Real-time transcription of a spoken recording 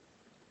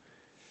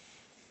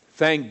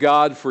Thank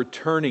God for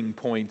turning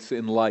points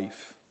in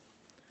life.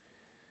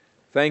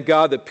 Thank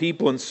God that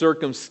people and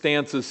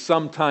circumstances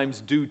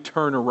sometimes do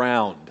turn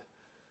around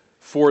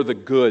for the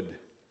good.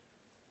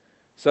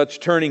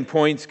 Such turning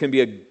points can be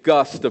a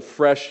gust of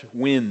fresh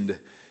wind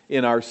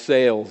in our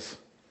sails.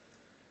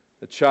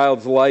 A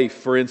child's life,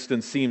 for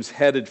instance, seems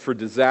headed for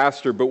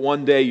disaster, but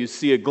one day you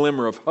see a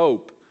glimmer of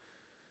hope,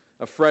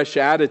 a fresh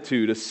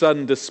attitude, a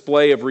sudden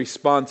display of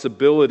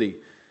responsibility,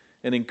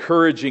 an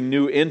encouraging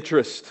new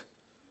interest.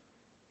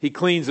 He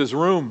cleans his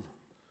room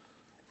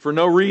for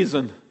no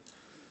reason.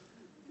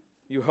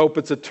 You hope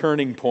it's a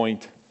turning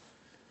point.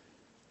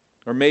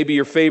 Or maybe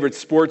your favorite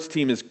sports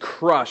team is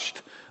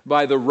crushed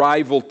by the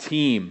rival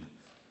team.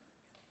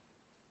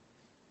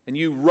 And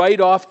you write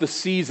off the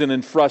season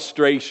in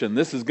frustration.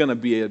 This is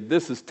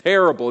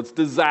terrible. It's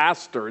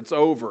disaster. It's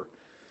over.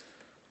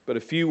 But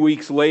a few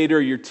weeks later,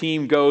 your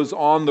team goes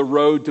on the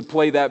road to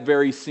play that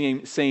very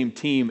same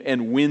team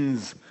and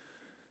wins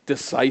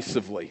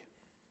decisively.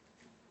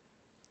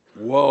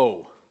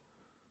 Whoa,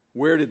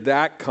 where did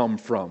that come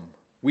from?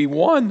 We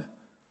won.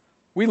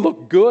 We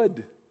look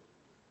good.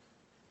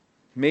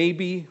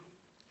 Maybe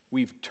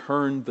we've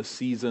turned the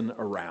season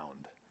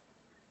around.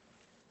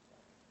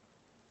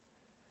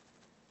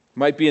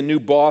 Might be a new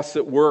boss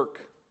at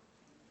work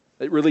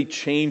that really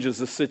changes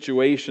the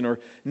situation, or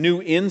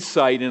new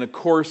insight in a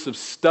course of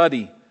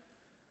study.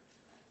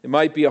 It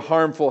might be a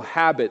harmful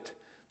habit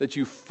that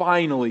you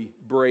finally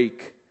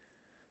break,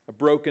 a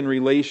broken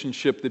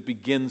relationship that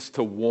begins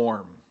to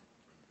warm.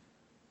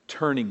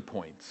 Turning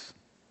points.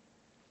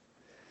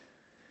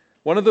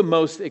 One of the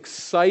most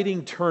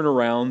exciting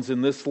turnarounds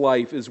in this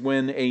life is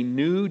when a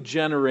new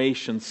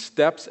generation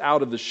steps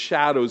out of the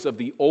shadows of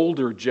the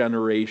older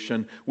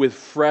generation with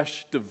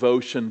fresh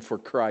devotion for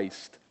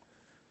Christ.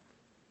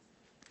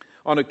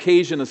 On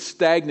occasion, a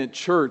stagnant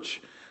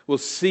church will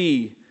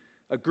see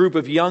a group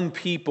of young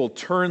people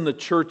turn the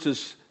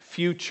church's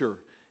future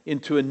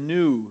into a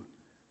new,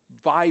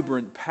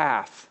 vibrant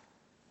path.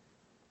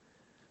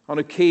 On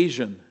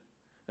occasion,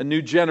 a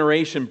new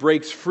generation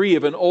breaks free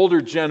of an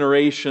older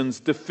generation's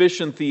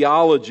deficient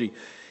theology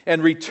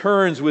and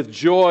returns with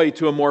joy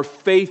to a more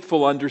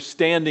faithful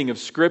understanding of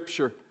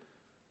Scripture.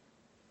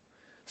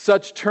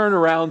 Such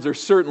turnarounds are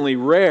certainly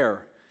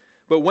rare,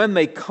 but when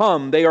they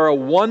come, they are a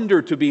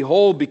wonder to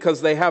behold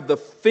because they have the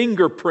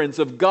fingerprints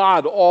of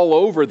God all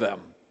over them.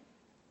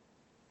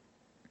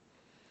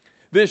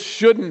 This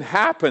shouldn't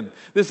happen.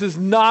 This is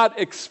not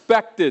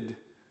expected.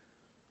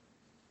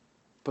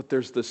 But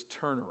there's this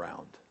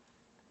turnaround.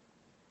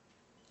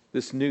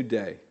 This new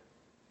day.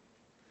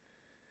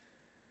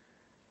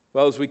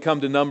 Well, as we come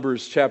to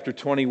Numbers chapter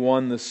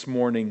 21 this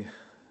morning,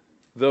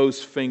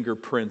 those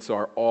fingerprints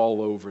are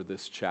all over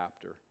this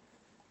chapter.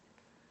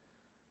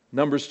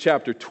 Numbers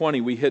chapter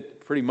 20, we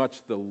hit pretty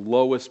much the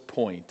lowest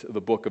point of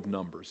the book of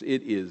Numbers.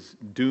 It is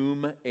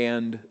doom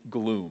and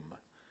gloom.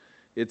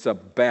 It's a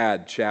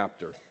bad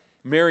chapter.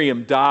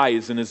 Miriam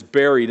dies and is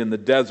buried in the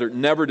desert,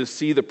 never to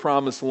see the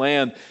promised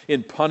land,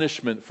 in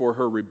punishment for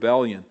her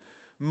rebellion.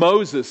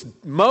 Moses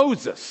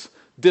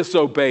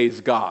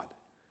disobeys God.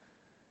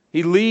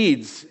 He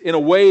leads in a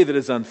way that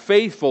is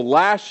unfaithful,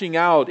 lashing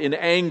out in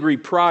angry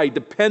pride,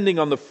 depending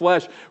on the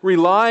flesh,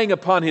 relying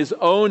upon his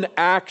own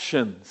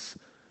actions,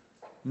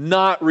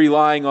 not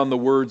relying on the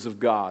words of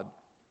God,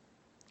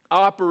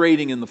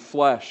 operating in the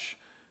flesh,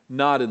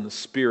 not in the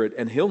spirit,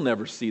 and he'll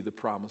never see the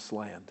promised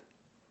land,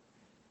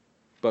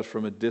 but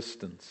from a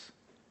distance.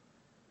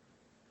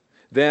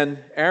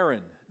 Then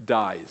Aaron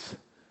dies,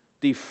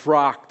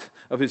 defrocked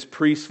of his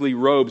priestly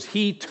robes.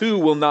 He too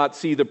will not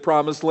see the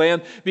promised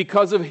land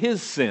because of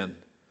his sin.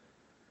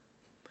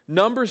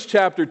 Numbers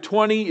chapter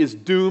 20 is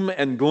doom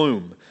and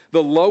gloom,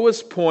 the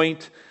lowest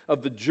point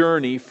of the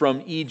journey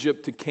from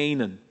Egypt to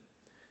Canaan.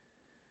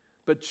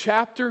 But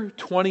chapter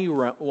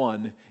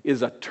 21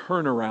 is a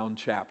turnaround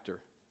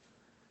chapter.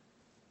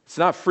 It's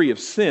not free of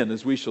sin,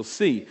 as we shall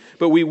see.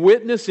 But we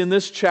witness in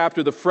this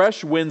chapter the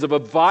fresh winds of a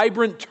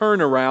vibrant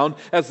turnaround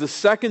as the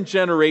second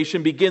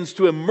generation begins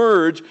to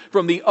emerge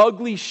from the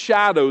ugly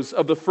shadows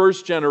of the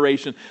first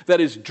generation that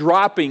is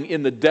dropping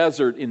in the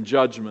desert in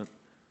judgment.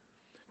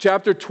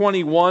 Chapter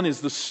 21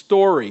 is the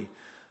story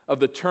of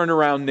the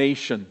turnaround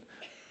nation,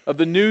 of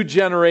the new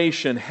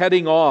generation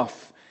heading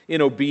off in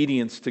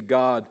obedience to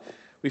God.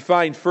 We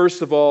find,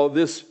 first of all,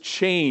 this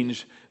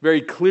change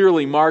very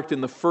clearly marked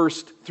in the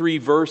first 3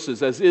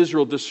 verses as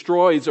Israel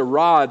destroys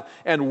Arad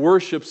and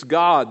worships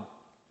God.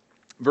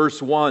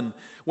 Verse 1,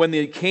 when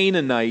the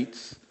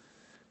Canaanite,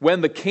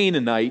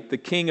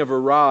 the king of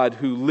Arad,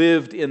 who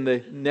lived in the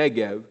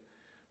Negev,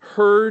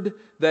 heard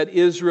that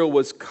Israel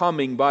was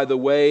coming by the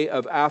way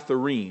of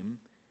Atharim,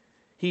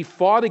 he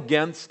fought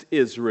against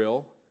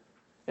Israel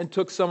and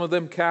took some of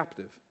them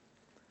captive.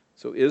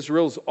 So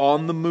Israel's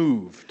on the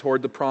move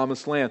toward the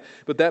promised land.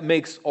 But that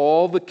makes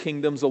all the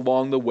kingdoms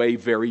along the way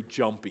very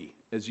jumpy,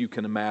 as you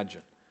can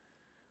imagine.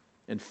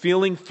 And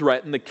feeling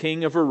threatened, the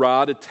king of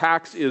Arad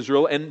attacks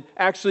Israel and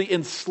actually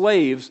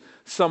enslaves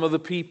some of the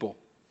people.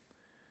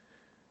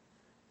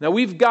 Now,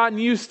 we've gotten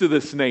used to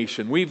this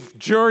nation. We've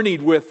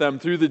journeyed with them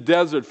through the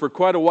desert for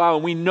quite a while,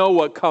 and we know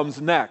what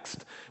comes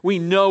next. We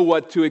know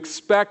what to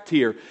expect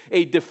here.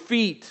 A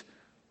defeat,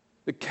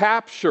 the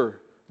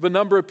capture of a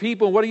number of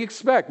people. What do you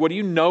expect? What do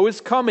you know is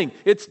coming?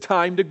 It's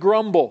time to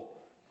grumble.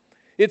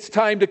 It's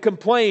time to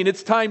complain.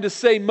 It's time to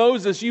say,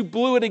 Moses, you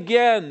blew it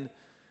again.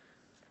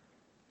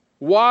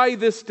 Why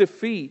this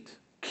defeat?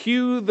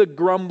 Cue the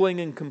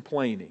grumbling and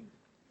complaining.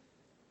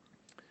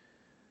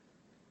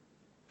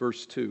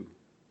 Verse 2.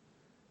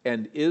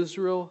 And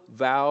Israel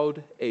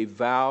vowed a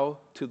vow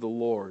to the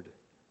Lord,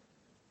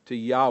 to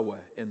Yahweh,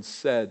 and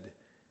said,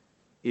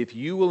 if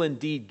you will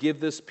indeed give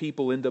this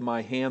people into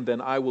my hand, then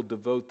I will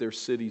devote their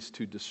cities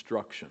to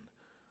destruction.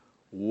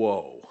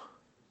 Whoa.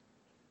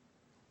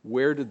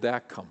 Where did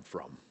that come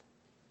from?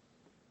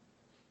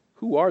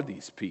 Who are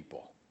these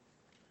people?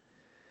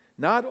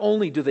 Not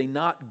only do they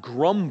not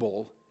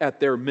grumble at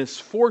their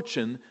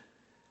misfortune,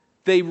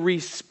 they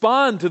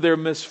respond to their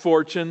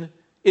misfortune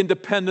in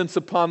dependence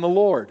upon the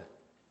Lord.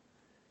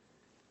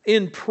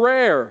 In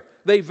prayer,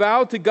 they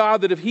vow to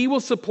God that if He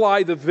will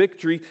supply the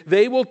victory,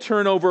 they will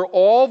turn over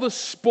all the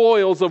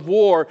spoils of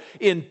war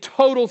in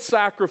total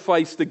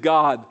sacrifice to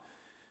God.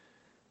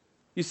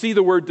 You see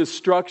the word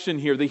destruction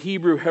here, the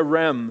Hebrew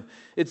herem.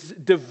 It's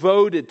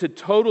devoted to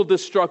total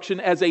destruction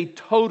as a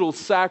total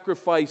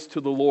sacrifice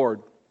to the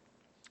Lord.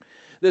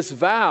 This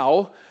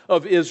vow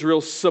of Israel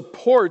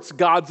supports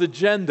God's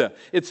agenda.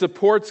 It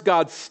supports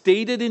God's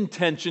stated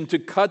intention to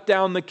cut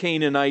down the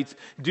Canaanites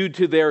due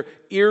to their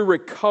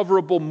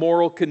irrecoverable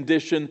moral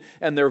condition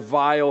and their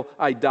vile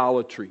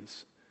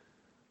idolatries.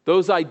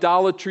 Those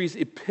idolatries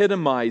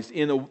epitomized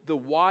in the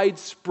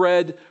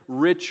widespread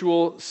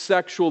ritual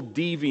sexual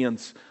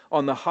deviance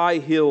on the high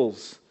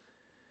hills,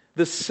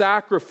 the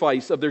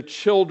sacrifice of their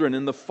children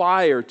in the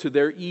fire to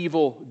their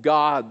evil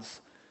gods.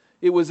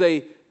 It was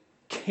a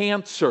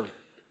cancer,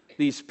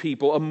 these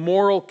people, a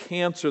moral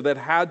cancer that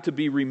had to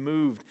be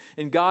removed.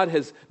 And God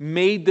has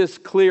made this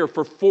clear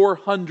for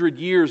 400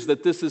 years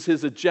that this is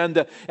His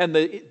agenda, and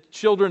the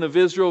children of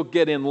Israel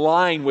get in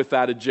line with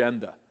that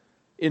agenda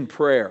in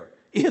prayer,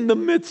 in the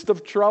midst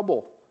of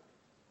trouble.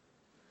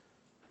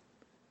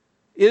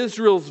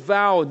 Israel's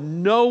vow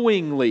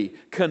knowingly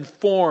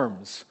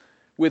conforms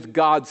with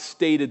God's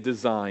stated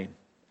design.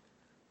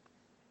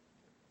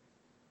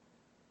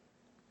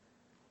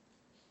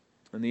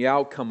 And the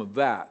outcome of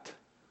that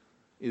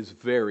is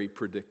very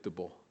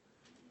predictable,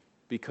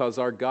 because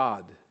our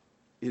God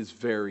is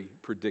very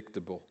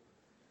predictable.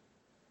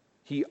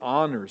 He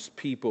honors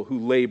people who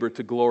labor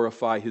to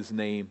glorify His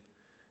name.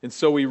 And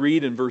so we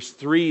read in verse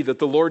 3 that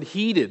the Lord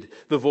heeded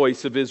the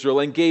voice of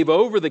Israel and gave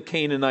over the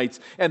Canaanites,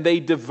 and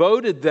they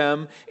devoted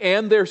them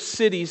and their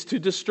cities to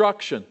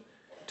destruction,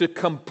 to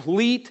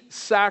complete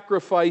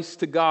sacrifice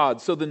to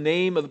God. So the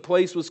name of the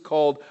place was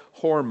called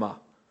Hormah.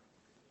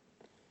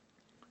 Do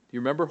you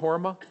remember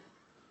Hormah?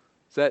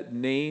 Does that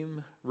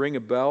name ring a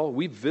bell?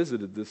 We've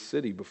visited this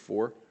city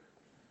before.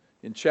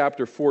 In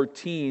chapter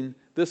 14,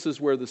 this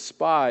is where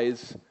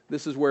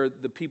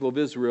the people of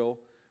Israel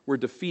were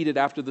defeated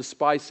after the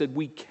spies said,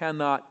 we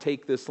cannot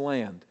take this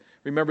land.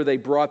 Remember, they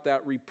brought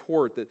that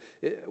report that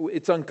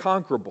it's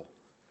unconquerable.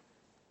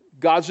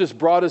 God's just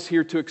brought us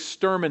here to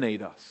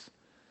exterminate us.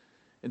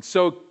 And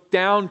so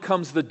down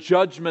comes the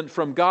judgment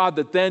from God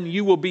that then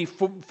you will be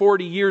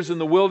 40 years in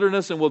the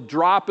wilderness and will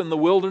drop in the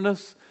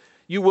wilderness.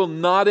 You will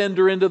not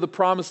enter into the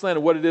promised land.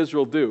 And what did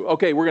Israel do?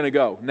 Okay, we're going to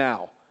go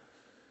now.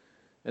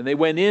 And they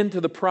went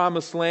into the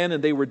promised land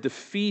and they were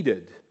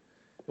defeated.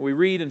 And we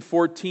read in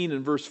 14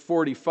 and verse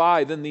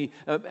 45, then the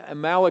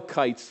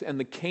Amalekites and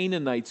the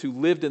Canaanites who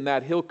lived in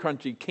that hill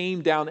country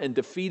came down and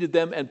defeated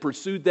them and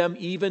pursued them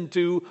even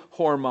to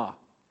Hormah.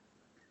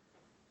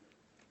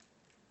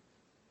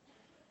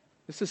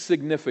 This is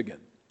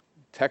significant.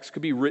 Text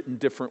could be written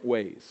different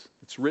ways.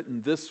 It's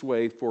written this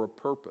way for a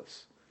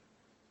purpose.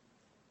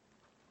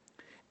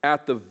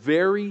 At the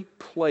very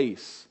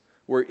place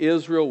where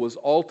Israel was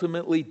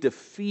ultimately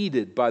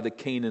defeated by the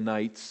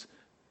Canaanites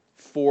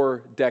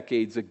 4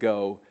 decades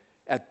ago,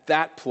 at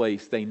that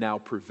place they now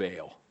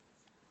prevail.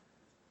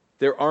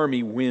 Their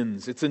army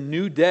wins. It's a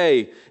new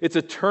day. It's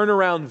a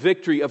turnaround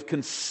victory of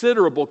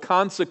considerable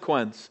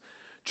consequence.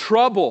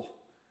 Trouble.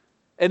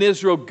 And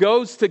Israel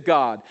goes to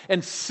God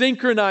and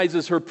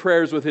synchronizes her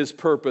prayers with His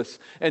purpose.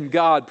 And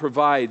God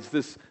provides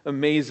this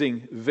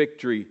amazing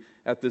victory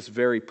at this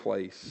very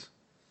place.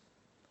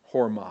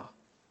 Hormah.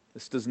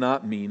 This does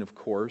not mean, of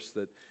course,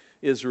 that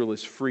Israel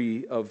is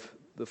free of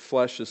the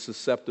flesh's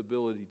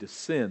susceptibility to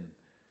sin.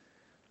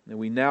 And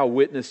we now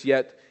witness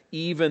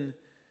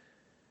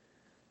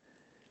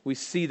we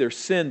see their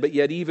sin, but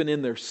yet even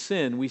in their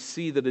sin, we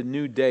see that a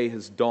new day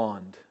has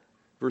dawned.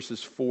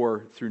 Verses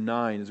 4 through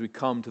 9, as we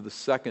come to the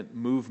second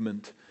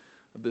movement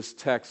of this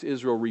text,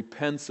 Israel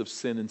repents of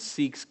sin and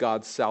seeks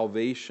God's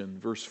salvation.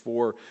 Verse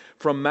 4,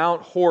 from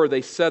Mount Hor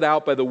they set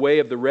out by the way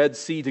of the Red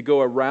Sea to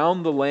go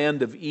around the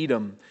land of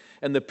Edom,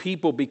 and the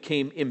people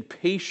became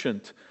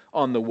impatient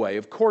on the way.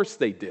 Of course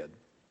they did.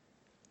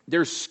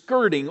 They're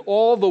skirting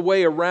all the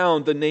way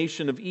around the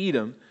nation of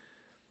Edom,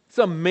 It's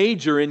a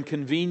major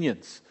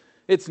inconvenience.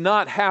 It's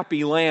not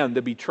happy land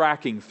to be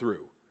tracking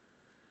through.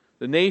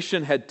 The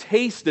nation had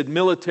tasted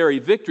military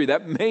victory.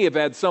 That may have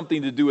had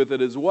something to do with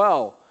it as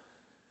well.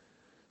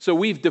 So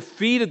we've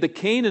defeated the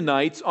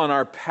Canaanites on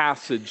our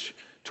passage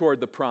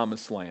toward the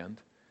promised land.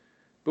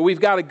 But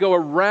we've got to go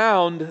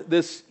around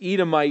this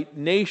Edomite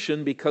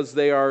nation because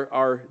they are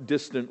our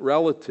distant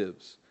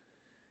relatives.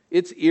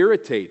 It's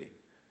irritating.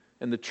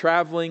 And the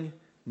traveling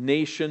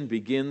nation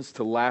begins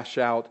to lash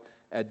out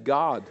at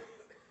God.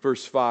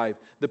 Verse 5,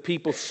 the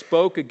people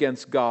spoke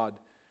against God,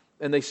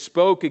 and they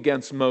spoke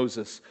against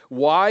Moses.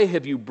 Why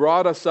have you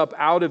brought us up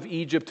out of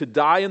Egypt to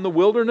die in the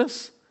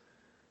wilderness?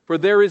 For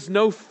there is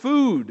no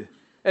food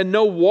and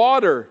no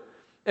water,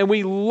 and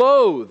we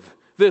loathe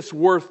this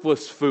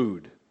worthless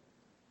food.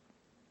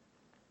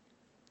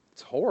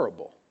 It's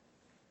horrible.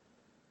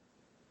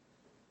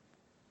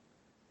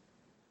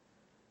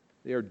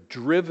 They are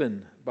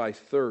driven by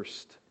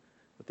thirst,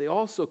 but they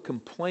also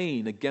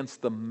complain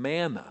against the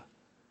manna,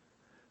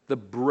 the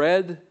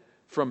bread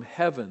from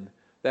heaven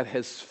that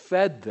has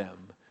fed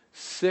them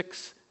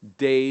 6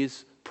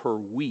 days per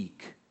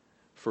week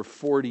for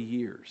 40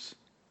 years.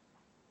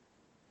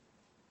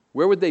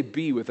 Where would they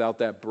be without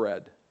that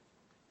bread?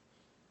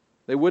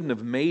 They wouldn't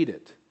have made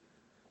it.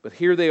 But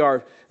here they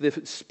are,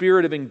 the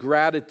spirit of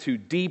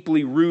ingratitude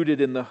deeply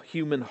rooted in the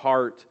human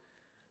heart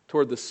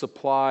toward the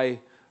supply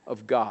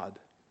of God.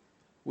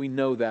 We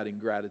know that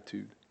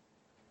ingratitude.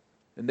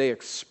 And they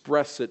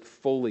express it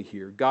fully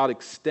here. God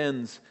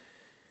extends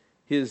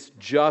His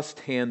just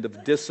hand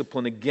of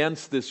discipline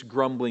against this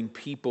grumbling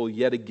people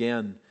yet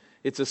again.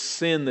 It's a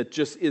sin that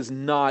just is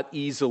not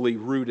easily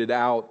rooted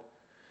out.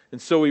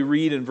 And so we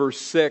read in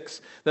verse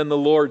 6, then the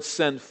Lord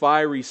sent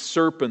fiery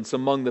serpents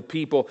among the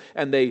people,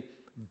 and they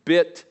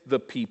bit the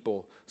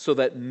people, so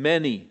that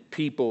many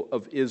people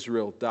of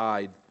Israel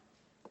died.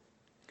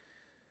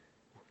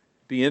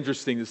 Be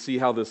interesting to see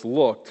how this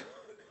looked.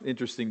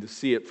 Interesting to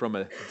see it from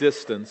a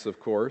distance, of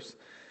course.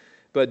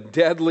 But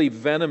deadly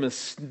venomous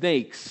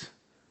snakes,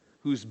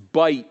 whose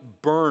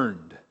bite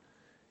burned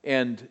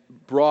and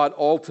brought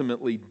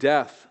ultimately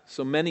death.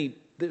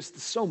 There's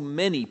so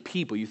many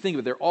people. You think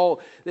of it,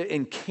 they're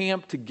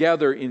encamped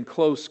together in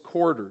close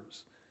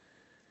quarters.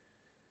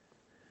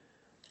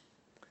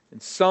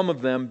 And some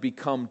of them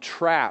become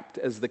trapped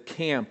as the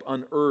camp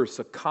unearths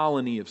a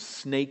colony of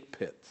snake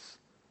pits.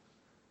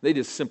 They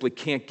just simply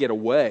can't get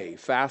away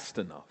fast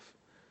enough.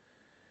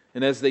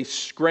 And as they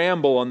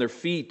scramble on their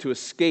feet to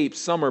escape,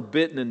 some are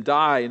bitten and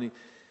die. And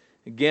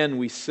again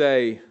we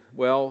say,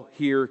 well,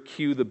 here,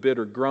 cue the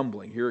bitter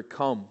grumbling. Here it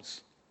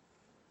comes.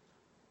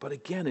 But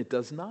again, it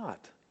does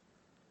not.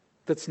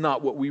 That's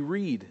not what we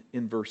read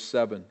in verse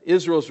 7.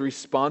 Israel's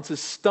response is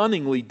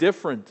stunningly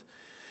different.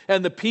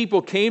 And the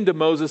people came to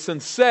Moses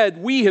and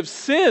said, we have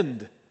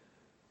sinned,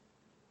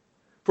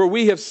 for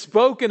we have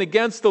spoken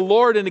against the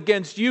Lord and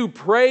against you.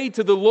 Pray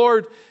to the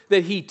Lord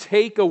that He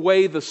take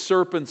away the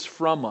serpents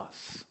from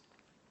us.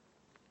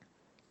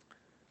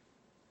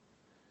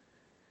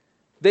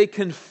 They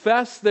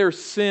confess their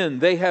sin.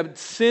 They had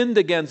sinned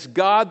against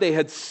God. They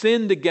had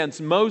sinned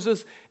against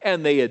Moses,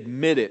 and they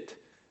admit it.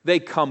 They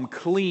come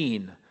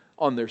clean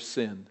on their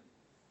sin.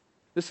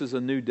 This is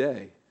a new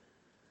day.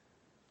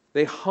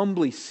 They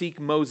humbly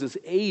seek Moses'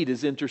 aid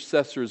as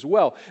intercessor as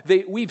well.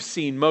 We've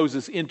seen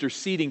Moses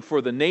interceding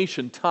for the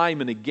nation time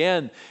and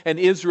again, and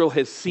Israel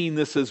has seen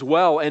this as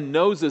well and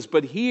knows this.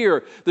 But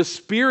here, the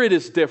spirit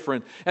is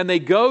different, and they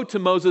go to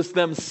Moses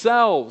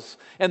themselves,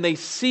 and they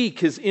seek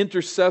his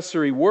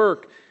intercessory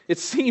work. It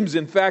seems,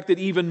 in fact, that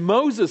even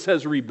Moses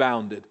has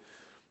rebounded.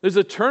 There's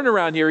a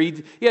turnaround here.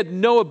 He had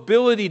no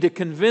ability to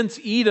convince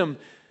Edom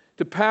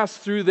to pass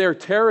through their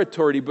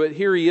territory, but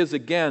here he is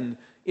again,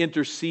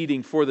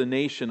 interceding for the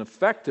nation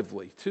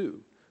effectively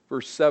too.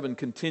 Verse 7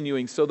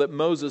 continuing, so that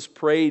Moses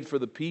prayed for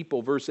the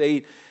people. Verse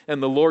 8,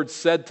 and the Lord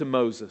said to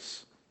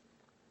Moses,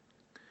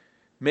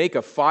 make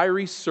a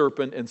fiery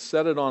serpent and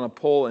set it on a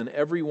pole, and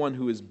everyone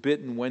who is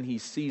bitten when he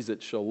sees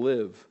it shall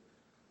live.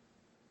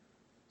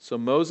 So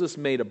Moses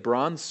made a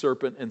bronze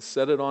serpent and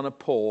set it on a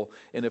pole,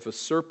 and if a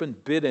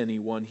serpent bit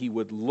anyone, he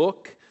would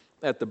look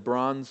at the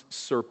bronze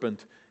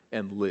serpent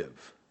and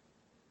live.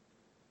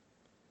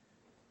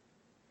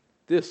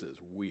 This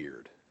is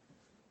weird.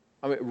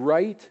 I mean,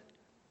 right?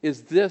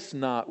 Is this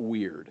not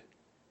weird?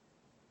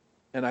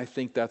 And I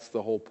think that's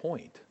the whole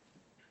point.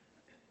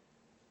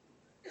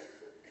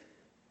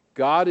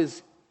 God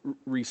is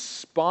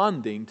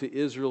responding to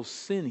Israel's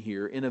sin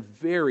here in a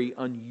very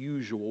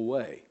unusual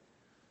way.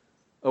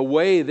 A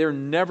way they're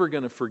never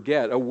going to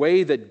forget. A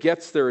way that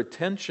gets their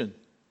attention.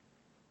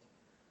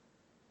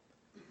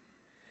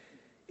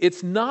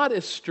 It's not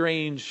as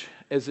strange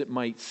as it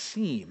might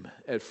seem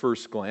at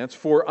first glance,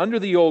 for under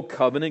the Old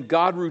Covenant,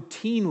 God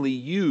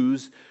routinely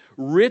used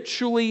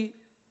ritually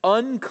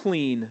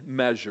unclean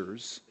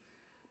measures,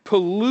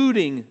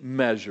 polluting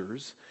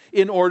measures,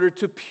 in order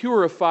to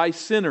purify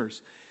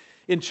sinners.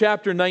 In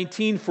chapter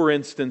 19, for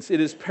instance,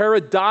 it is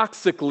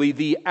paradoxically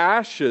the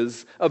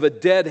ashes of a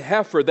dead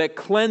heifer that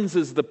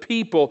cleanses the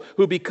people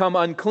who become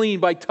unclean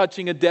by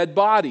touching a dead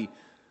body.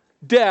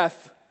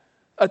 Death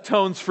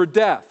atones for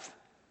death.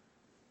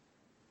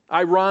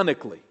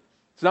 Ironically,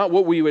 it's not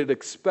what we would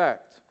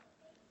expect.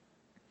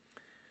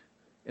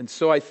 And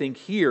so I think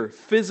here,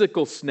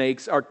 physical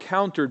snakes are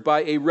countered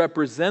by a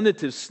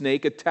representative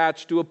snake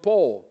attached to a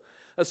pole,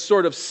 a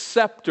sort of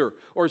scepter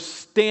or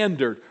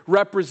standard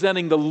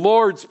representing the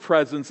Lord's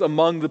presence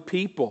among the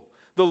people,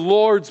 the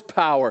Lord's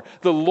power,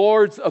 the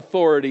Lord's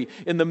authority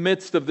in the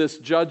midst of this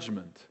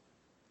judgment.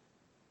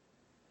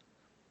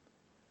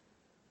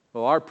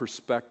 Well, our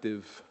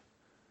perspective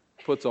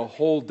puts a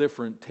whole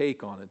different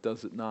take on it,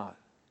 does it not?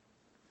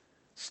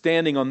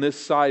 Standing on this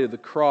side of the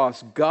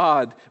cross,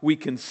 God, we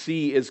can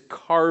see, is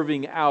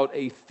carving out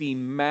a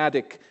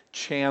thematic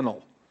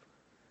channel.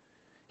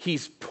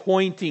 He's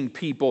pointing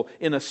people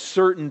in a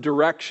certain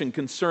direction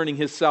concerning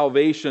His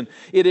salvation.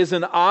 It is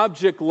an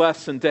object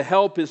lesson to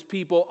help His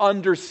people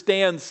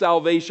understand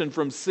salvation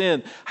from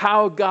sin,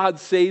 how God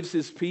saves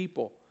His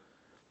people.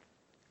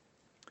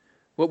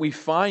 What we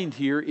find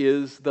here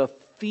is the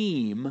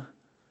theme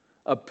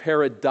of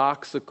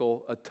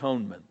paradoxical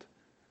atonement.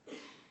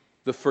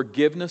 The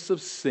forgiveness of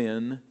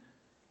sin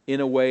in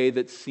a way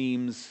that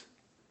seems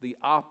the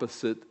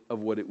opposite of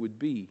what it would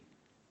be.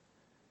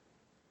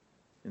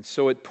 And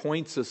so it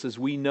points us, as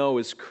we know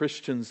as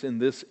Christians in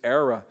this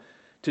era,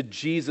 to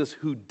Jesus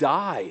who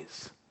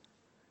dies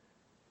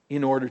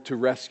in order to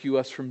rescue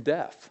us from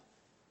death.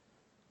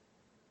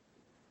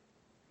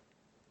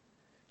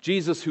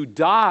 Jesus who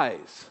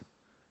dies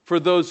for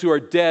those who are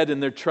dead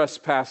in their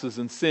trespasses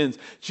and sins.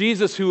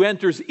 Jesus who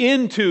enters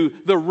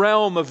into the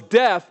realm of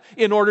death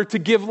in order to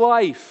give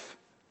life.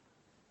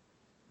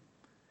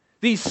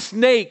 These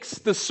snakes,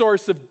 the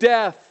source of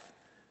death.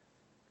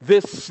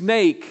 This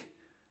snake,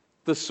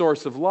 the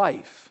source of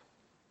life.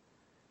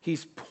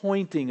 He's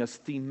pointing us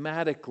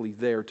thematically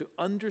there to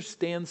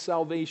understand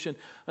salvation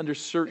under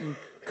certain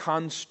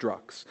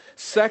constructs.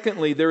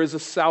 Secondly, there is a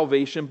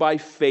salvation by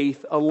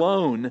faith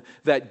alone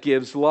that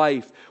gives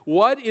life.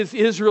 What is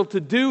Israel to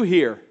do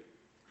here?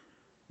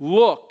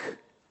 Look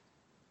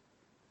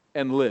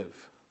and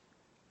live.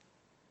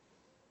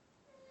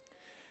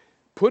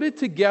 Put it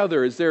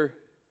together as they're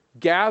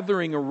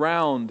gathering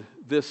around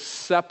this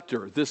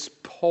scepter, this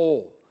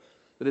pole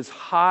that is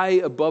high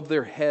above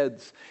their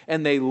heads,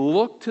 and they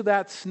look to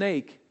that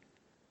snake.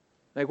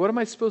 Like, what am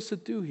I supposed to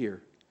do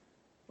here?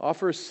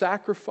 Offer a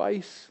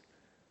sacrifice?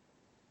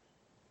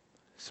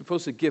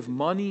 Supposed to give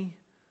money?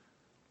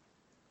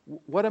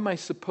 What am I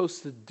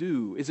supposed to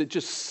do? Is it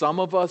just some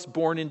of us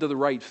born into the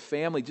right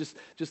family? Just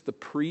the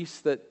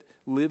priests that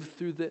live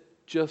through that?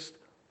 Just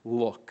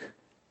look.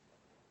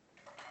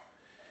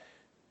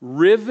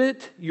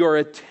 Rivet your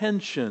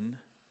attention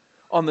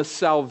on the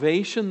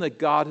salvation that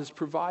God has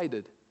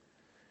provided.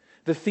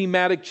 The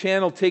thematic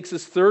channel takes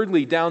us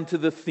thirdly down to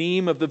the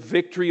theme of the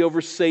victory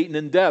over Satan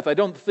and death. I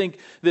don't think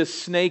this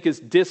snake is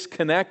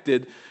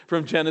disconnected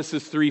from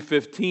Genesis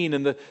 3:15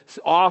 and the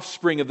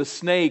offspring of the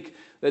snake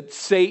that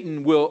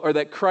Satan will, or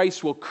that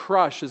Christ will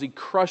crush as He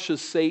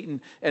crushes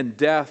Satan and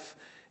death.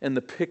 And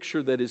the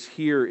picture that is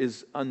here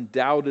is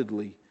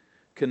undoubtedly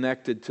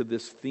connected to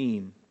this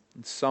theme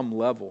in some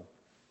level.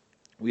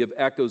 We have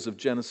echoes of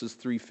Genesis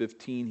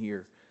 3:15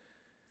 here.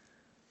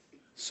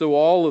 So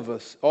all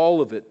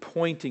of it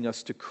pointing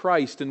us to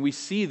Christ. And we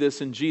see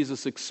this in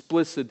Jesus'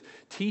 explicit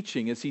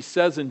teaching as He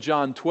says in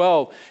John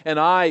 12, "And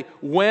I,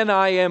 when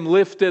I am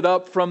lifted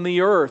up from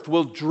the earth,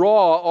 will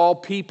draw all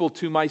people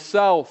to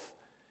myself."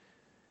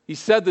 He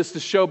said this to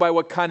show by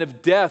what kind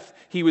of death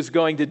He was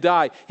going to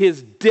die.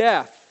 His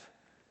death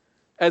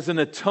as an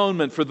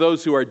atonement for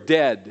those who are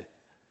dead.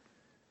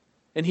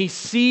 And He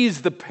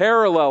sees the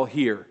parallel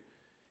here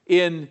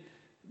in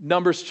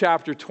Numbers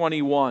chapter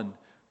 21.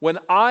 When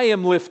I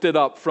am lifted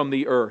up from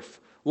the earth,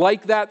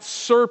 like that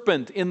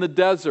serpent in the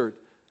desert,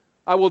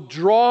 I will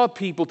draw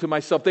people to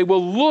myself. They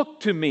will look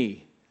to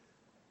me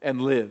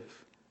and live.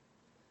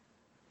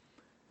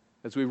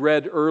 As we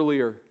read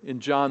earlier in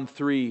John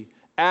 3,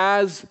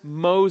 as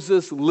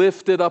Moses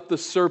lifted up the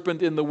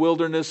serpent in the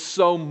wilderness,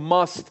 so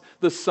must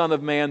the Son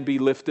of Man be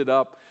lifted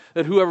up,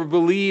 that whoever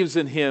believes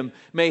in Him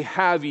may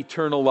have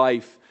eternal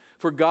life.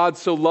 For God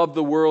so loved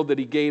the world that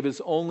He gave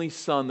His only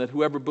Son, that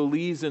whoever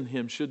believes in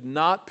Him should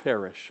not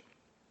perish,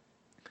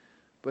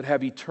 but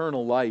have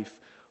eternal life.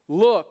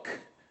 Look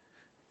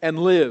and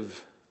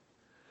live.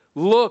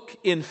 Look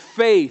in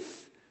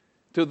faith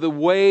to the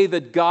way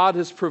that God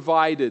has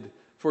provided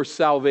for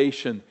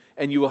salvation,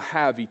 and you will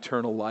have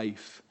eternal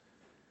life.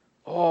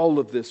 All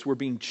of this, we're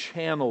being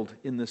channeled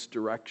in this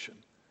direction.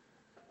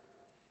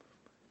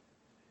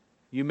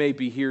 You may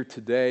be here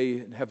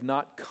today and have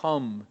not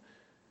come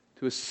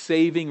to a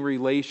saving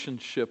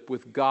relationship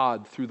with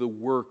God through the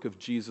work of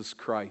Jesus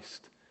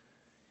Christ.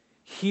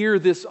 Here,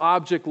 this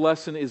object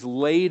lesson is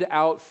laid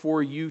out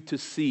for you to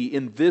see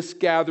in this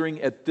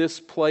gathering at this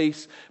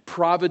place,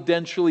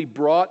 providentially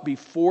brought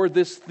before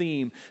this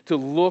theme to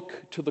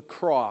look to the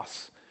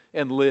cross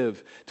and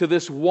live, to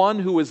this one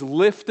who is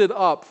lifted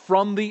up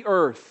from the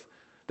earth,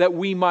 that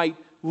we might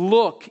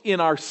look in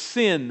our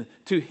sin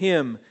to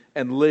Him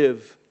and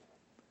live.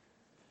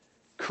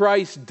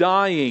 Christ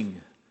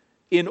dying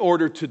in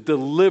order to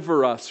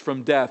deliver us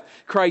from death.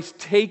 Christ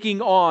taking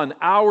on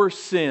our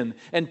sin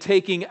and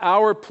taking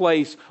our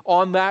place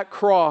on that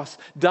cross,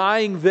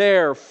 dying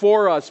there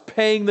for us,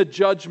 paying the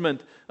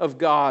judgment of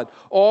God.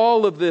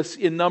 All of this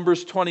in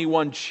Numbers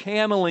 21,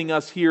 channeling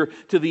us here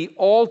to the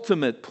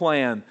ultimate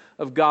plan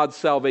of God's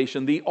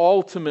salvation, the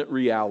ultimate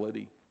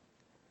reality.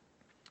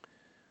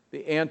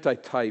 The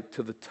antitype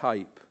to the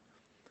type,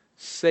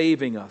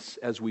 saving us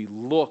as we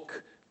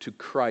look to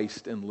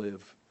Christ and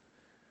live.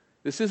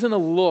 This isn't a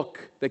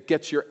look that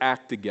gets your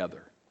act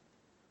together.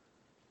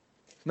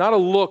 It's not a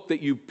look that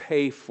you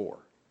pay for.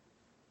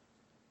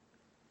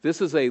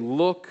 This is a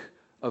look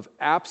of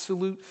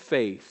absolute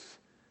faith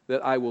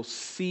that I will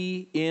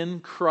see in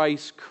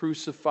Christ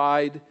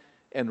crucified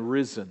and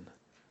risen,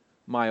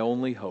 my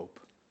only hope,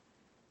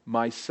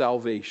 my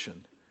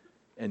salvation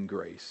and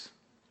grace.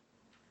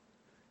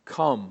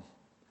 Come,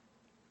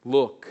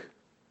 look,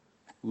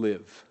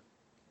 live.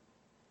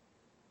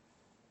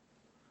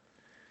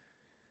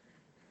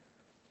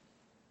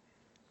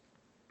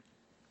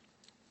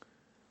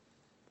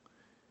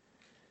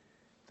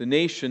 The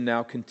nation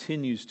now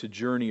continues to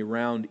journey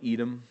around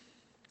Edom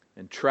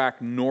and track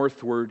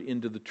northward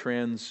into the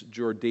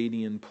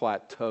Transjordanian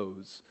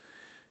plateaus.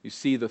 You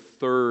see the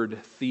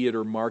third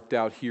theater marked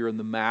out here in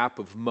the map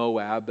of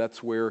Moab.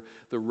 That's where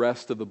the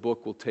rest of the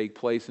book will take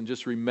place. And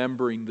just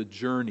remembering the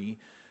journey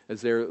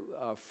as they're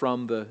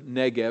from the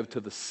Negev to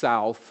the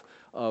south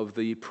of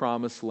the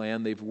Promised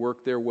Land. They've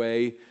worked their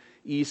way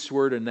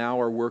eastward and now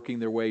are working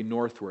their way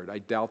northward. I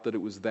doubt that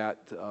it was that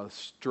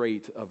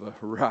straight of a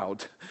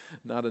route,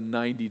 not a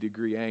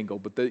 90-degree angle,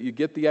 but that you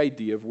get the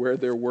idea of where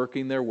they're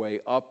working their way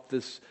up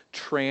this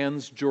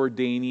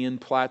Transjordanian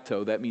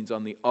plateau. That means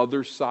on the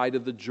other side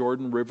of the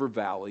Jordan River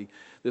Valley,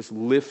 this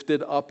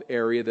lifted up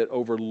area that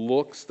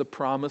overlooks the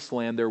Promised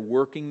Land. They're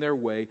working their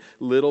way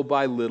little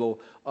by little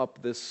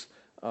up this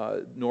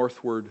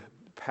northward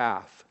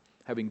path,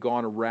 having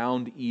gone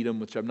around Edom,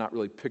 which I'm not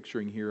really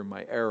picturing here in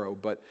my arrow,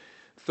 but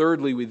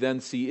thirdly, we then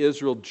see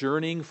Israel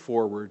journeying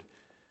forward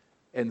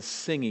and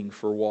singing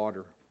for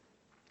water.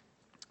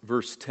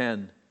 Verse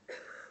 10.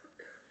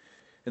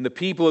 And the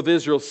people of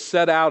Israel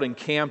set out and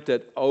camped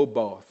at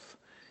Oboth.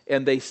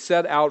 And they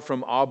set out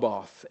from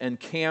Oboth and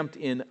camped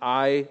in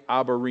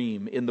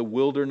Abarim, in the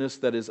wilderness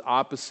that is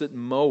opposite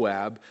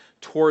Moab,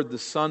 toward the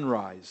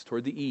sunrise,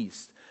 toward the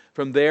east.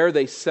 From there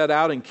they set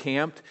out and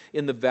camped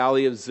in the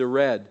valley of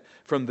Zered.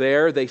 From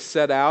there they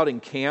set out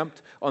and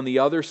camped on the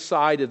other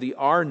side of the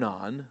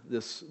Arnon,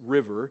 this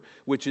river,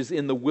 which is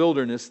in the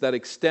wilderness that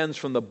extends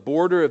from the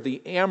border of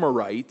the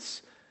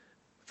Amorites,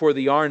 for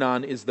the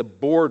Arnon is the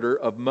border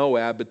of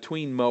Moab,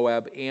 between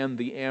Moab and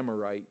the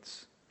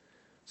Amorites.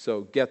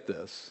 So get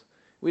this.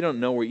 We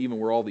don't know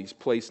where all these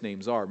place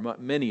names are.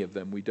 Many of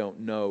them we don't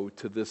know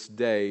to this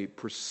day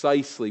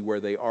precisely where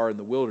they are in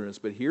the wilderness.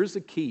 But here's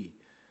the key.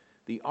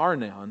 The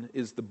Arnon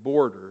is the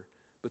border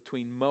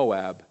between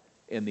Moab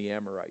and the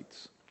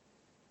Amorites.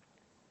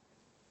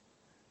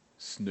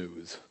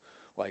 Snooze.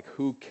 Like,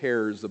 who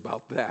cares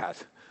about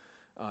that?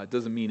 It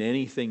doesn't mean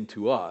anything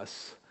to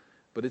us,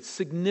 but it's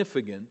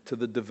significant to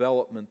the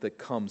development that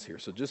comes here.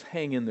 So just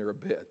hang in there a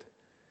bit.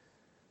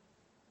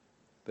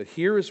 But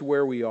here is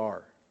where we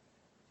are.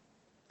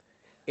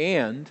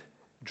 And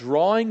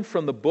drawing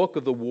from the book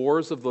of the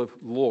wars of the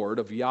Lord,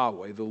 of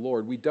Yahweh, the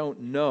Lord, we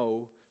don't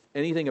know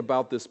anything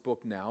about this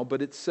book now,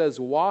 but it says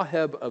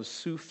Waheb of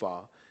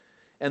Suphah,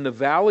 and the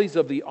valleys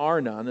of the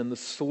Arnon, and the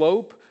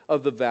slope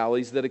of the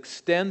valleys that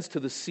extends to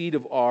the seat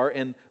of Ar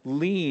and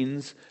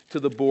leans to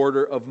the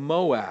border of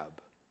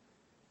Moab.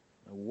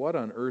 Now, what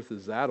on earth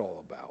is that all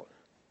about?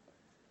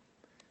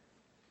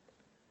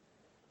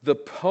 The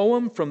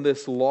poem from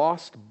this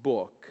lost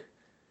book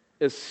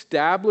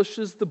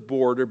establishes the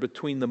border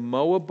between the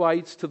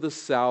Moabites to the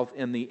south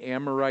and the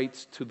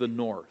Amorites to the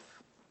north.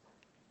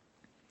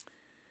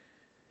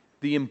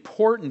 The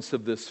importance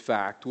of this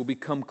fact will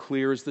become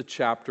clear as the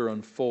chapter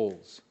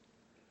unfolds.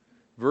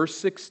 Verse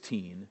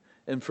 16,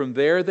 and from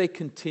there they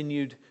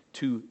continued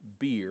to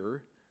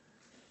Beer,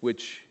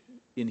 which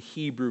in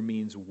Hebrew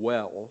means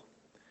well.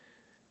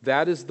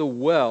 That is the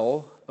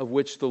well of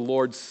which the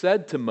Lord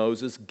said to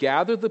Moses,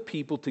 gather the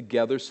people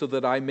together so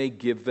that I may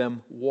give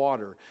them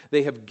water.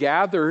 They have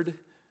gathered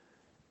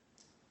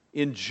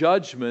in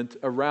judgment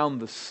around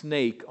the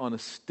snake on a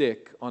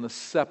stick, on a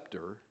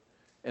scepter,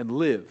 and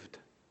lived.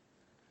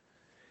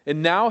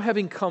 And now,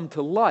 having come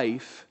to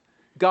life,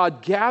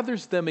 God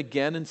gathers them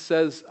again and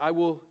says, I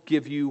will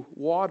give you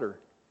water.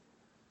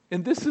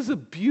 And this is a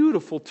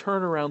beautiful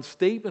turnaround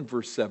statement,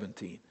 verse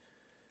 17.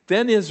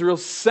 Then Israel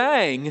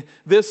sang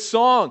this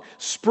song,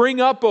 spring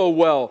up, O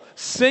well,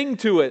 sing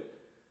to it.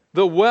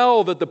 The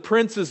well that the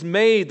princes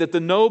made, that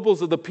the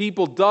nobles of the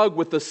people dug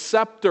with the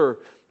scepter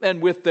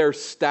and with their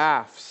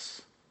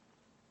staffs.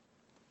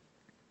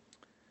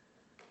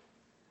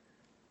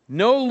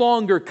 No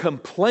longer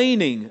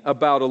complaining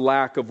about a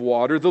lack of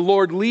water, the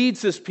Lord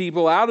leads His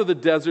people out of the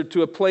desert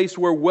to a place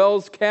where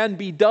wells can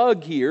be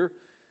dug here,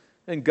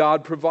 and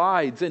God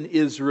provides, and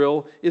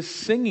Israel is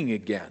singing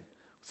again.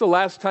 It's the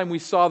last time we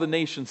saw the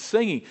nation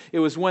singing. It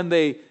was when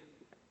they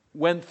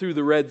went through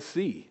the Red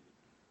Sea.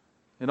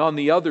 And on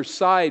the other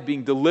side,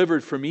 being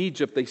delivered from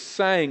Egypt, they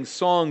sang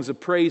songs of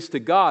praise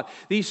to God.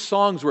 These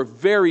songs were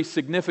very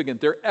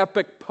significant. They're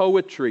epic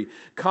poetry,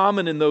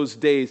 common in those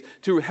days,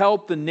 to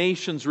help the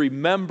nations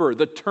remember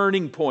the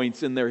turning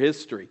points in their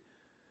history.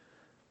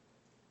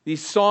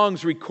 These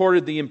songs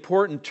recorded the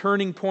important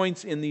turning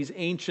points in these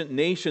ancient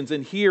nations.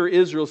 And here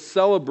Israel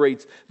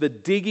celebrates the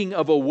digging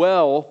of a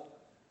well,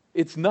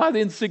 it's not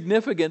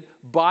insignificant,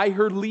 by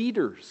her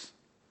leaders.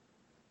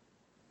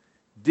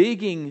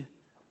 Digging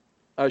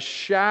a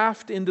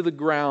shaft into the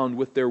ground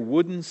with their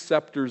wooden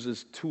scepters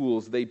as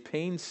tools, they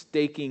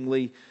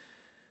painstakingly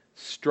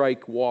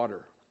strike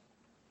water,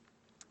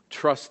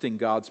 trusting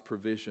God's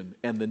provision,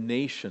 and the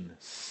nation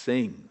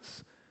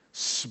sings.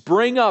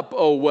 Spring up,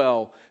 O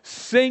well,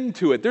 sing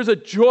to it. There's a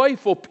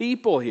joyful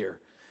people here.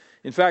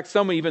 In fact,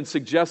 some even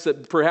suggest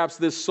that perhaps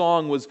this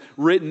song was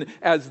written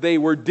as they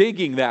were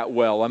digging that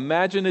well.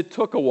 Imagine it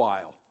took a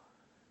while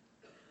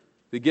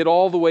to get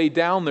all the way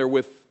down there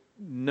with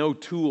no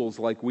tools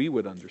like we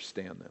would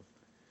understand them.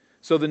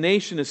 So the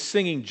nation is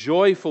singing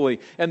joyfully,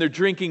 and they're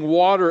drinking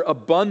water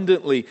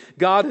abundantly.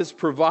 God has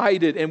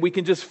provided, and we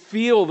can just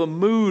feel the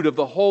mood of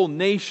the whole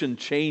nation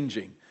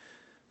changing.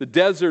 The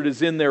desert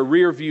is in their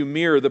rearview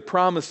mirror. The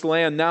promised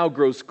land now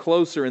grows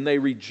closer, and they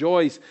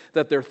rejoice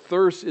that their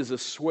thirst is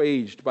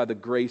assuaged by the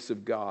grace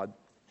of God.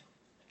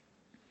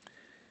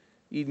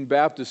 Eden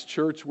Baptist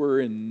Church, we're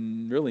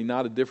in really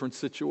not a different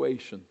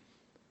situation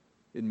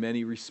in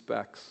many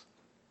respects.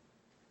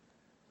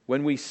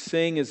 When we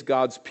sing as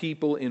God's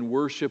people in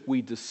worship,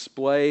 we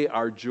display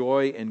our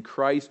joy in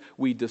Christ.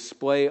 We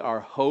display our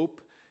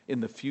hope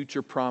in the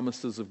future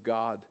promises of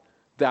God.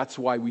 That's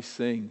why we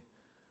sing.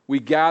 We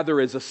gather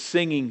as a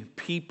singing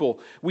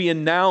people. We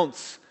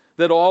announce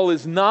that all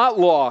is not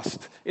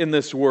lost in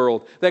this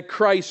world, that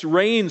Christ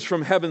reigns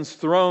from heaven's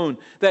throne,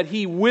 that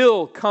He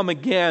will come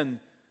again,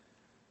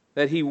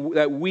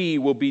 that we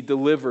will be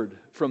delivered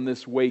from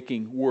this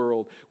waking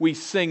world. We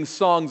sing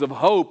songs of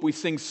hope. We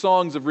sing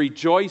songs of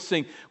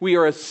rejoicing. We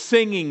are a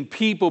singing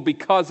people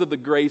because of the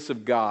grace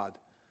of God.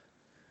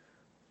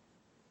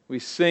 We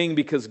sing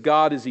because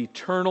God is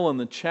eternal and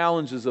the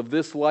challenges of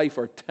this life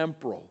are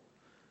temporal.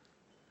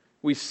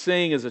 We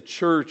sing as a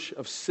church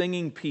of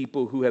singing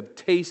people who have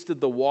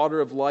tasted the water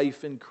of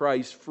life in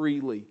Christ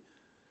freely,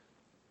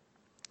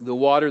 the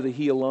water that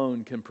He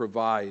alone can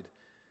provide.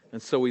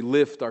 And so we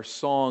lift our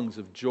songs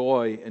of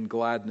joy and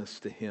gladness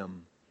to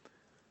Him.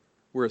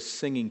 We're a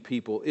singing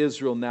people.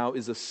 Israel now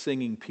is a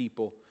singing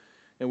people.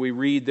 And we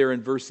read there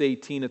in verse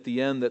 18 at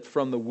the end that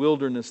from the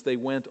wilderness they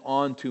went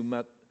on to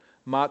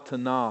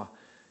Mattanah,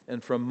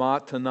 and from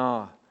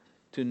Mattanah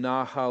to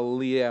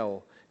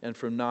Nahaliel, and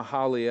from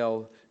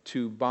Nahaliel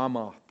to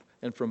Bamoth,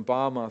 and from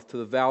Bamoth to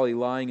the valley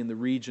lying in the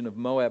region of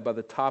Moab by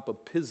the top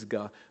of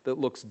Pisgah that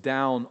looks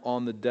down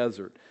on the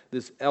desert.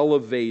 This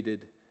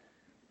elevated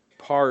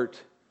part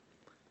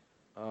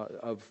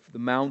of the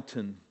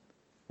mountain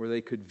where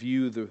they could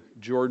view the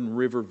Jordan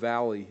River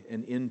Valley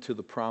and into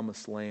the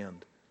Promised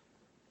Land.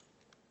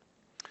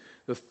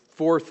 The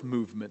fourth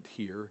movement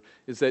here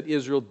is that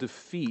Israel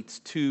defeats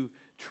two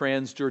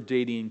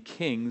Transjordanian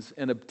kings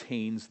and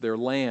obtains their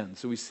land.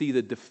 So we see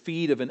the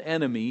defeat of an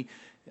enemy,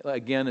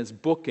 again as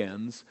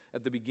bookends,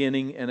 at the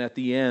beginning and at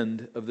the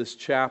end of this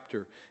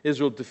chapter.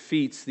 Israel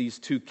defeats these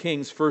two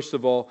kings. First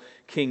of all,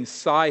 King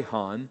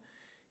Sihon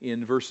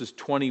in verses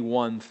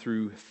 21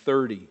 through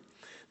 30.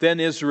 Then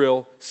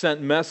Israel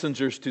sent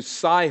messengers to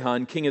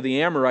Sihon, king of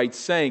the Amorites,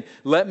 saying,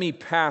 "Let me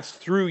pass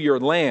through your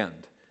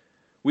land.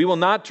 We will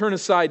not turn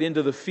aside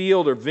into the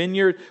field or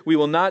vineyard. We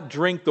will not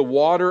drink the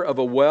water of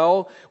a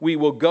well. We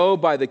will go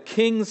by the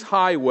king's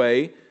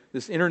highway,"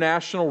 this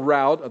international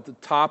route at the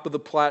top of the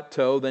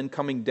plateau, then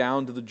coming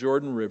down to the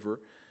Jordan River,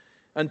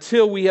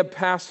 "until we have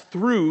passed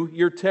through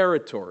your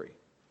territory."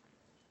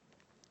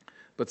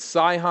 But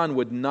Sihon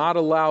would not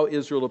allow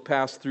Israel to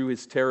pass through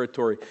his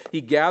territory.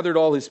 He gathered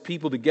all his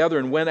people together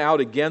and went out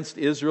against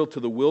Israel to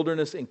the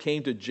wilderness and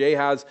came to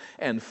Jahaz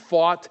and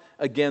fought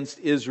against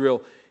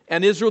Israel.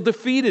 And Israel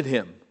defeated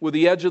him with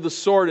the edge of the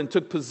sword and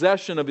took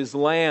possession of his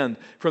land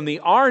from the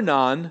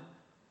Arnon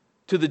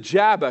to the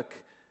Jabbok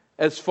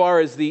as far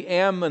as the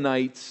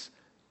Ammonites,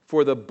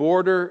 for the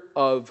border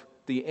of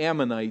the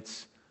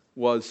Ammonites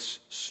was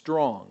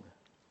strong.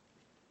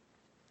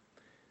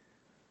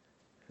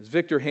 As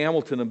Victor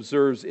Hamilton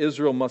observes,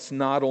 Israel must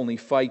not only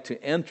fight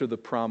to enter the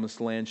Promised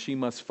Land, she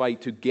must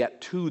fight to get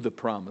to the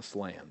Promised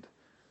Land.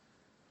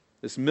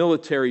 This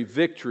military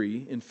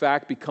victory, in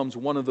fact, becomes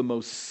one of the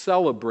most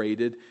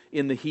celebrated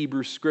in the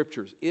Hebrew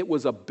Scriptures. It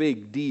was a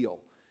big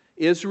deal.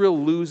 Israel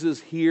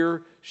loses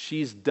here,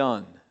 she's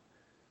done.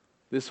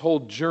 This whole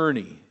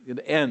journey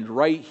would end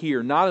right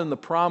here, not in the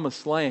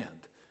Promised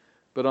Land,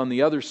 but on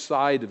the other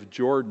side of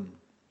Jordan.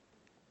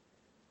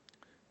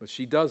 But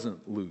she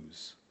doesn't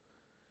lose.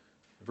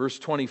 Verse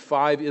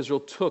 25, Israel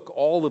took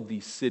all of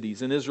these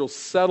cities, and Israel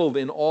settled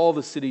in all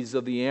the cities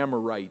of the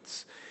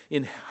Amorites,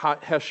 in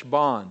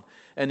Heshbon,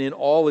 and in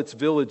all its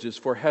villages.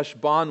 For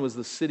Heshbon was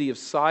the city of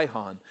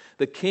Sihon,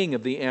 the king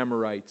of the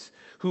Amorites,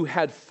 who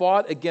had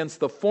fought against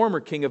the former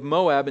king of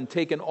Moab and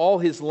taken all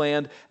his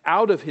land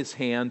out of his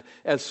hand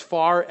as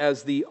far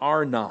as the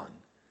Arnon.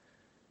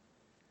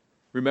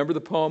 Remember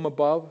the poem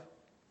above?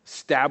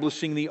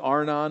 Establishing the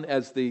Arnon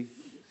as the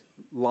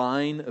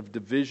line of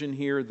division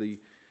here, the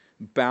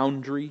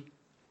boundary.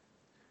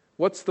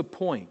 What's the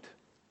point?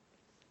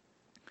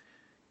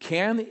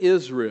 Can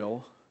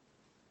Israel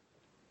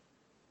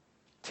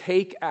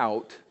take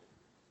out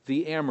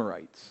the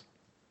Amorites?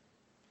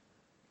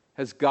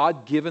 Has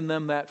God given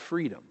them that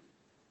freedom?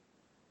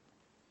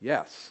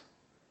 Yes.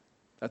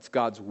 That's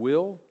God's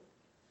will.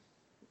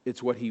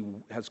 It's what He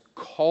has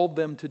called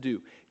them to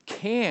do.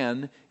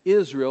 Can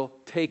Israel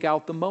take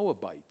out the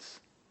Moabites?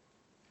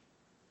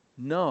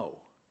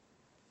 No.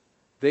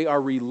 They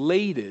are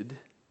related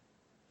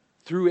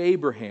through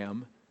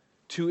Abraham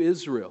to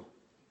Israel.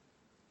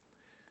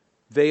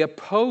 They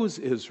oppose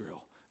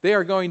Israel. They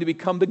are going to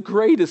become the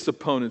greatest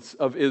opponents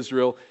of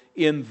Israel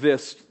in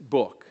this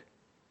book.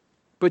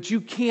 But you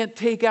can't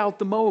take out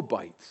the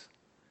Moabites.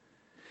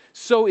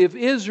 So if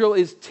Israel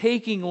is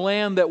taking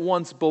land that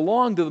once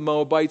belonged to the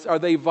Moabites, are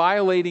they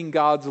violating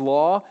God's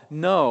law?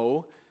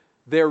 No.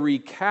 They're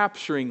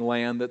recapturing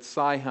land that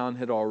Sihon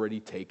had already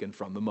taken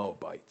from the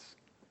Moabites.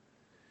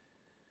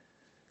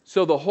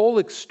 So the whole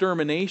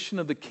extermination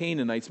of the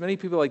Canaanites, many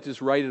people like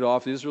just write it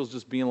off, Israel's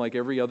just being like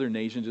every other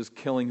nation, just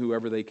killing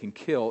whoever they can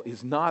kill,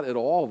 is not at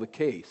all the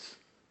case.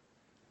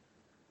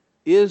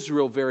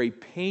 Israel very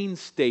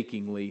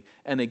painstakingly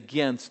and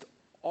against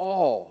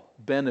all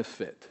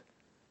benefit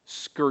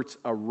skirts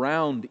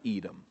around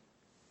Edom,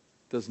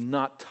 does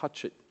not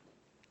touch it,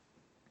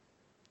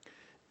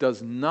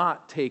 does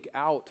not take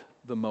out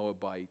the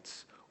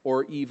Moabites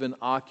or even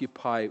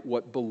occupy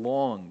what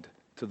belonged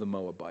to the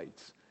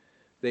Moabites.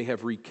 They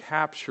have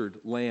recaptured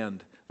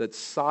land that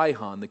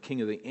Sihon, the king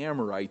of the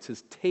Amorites,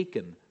 has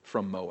taken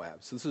from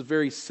Moab. So this is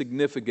very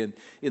significant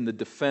in the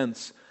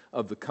defense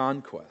of the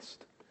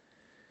conquest.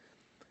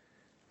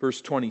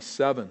 Verse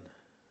 27,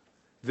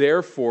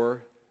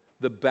 therefore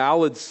the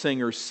ballad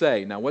singers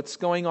say, now what's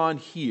going on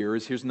here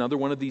is here's another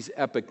one of these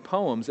epic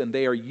poems, and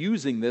they are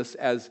using this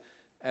as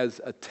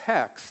a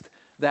text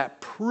that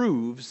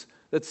proves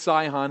that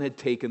Sihon had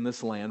taken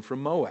this land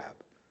from Moab.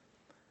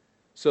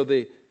 So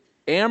the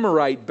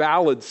Amorite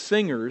ballad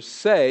singers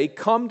say,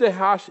 come to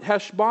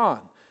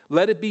Heshbon,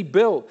 let it be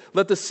built,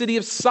 let the city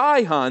of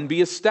Sihon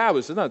be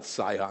established. It's not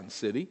Sihon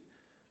city,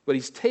 but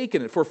he's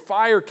taken it. For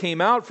fire came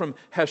out from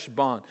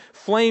Heshbon,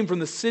 flame from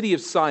the city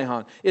of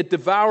Sihon. It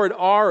devoured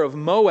Ar of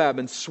Moab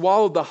and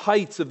swallowed the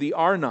heights of the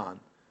Arnon.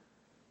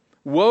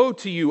 Woe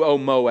to you, O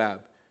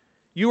Moab!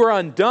 You are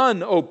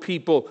undone, O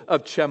people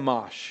of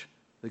Chemosh,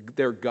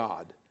 their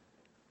god.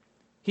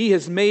 He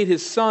has made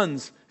his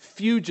sons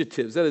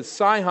fugitives. That is,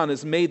 Sihon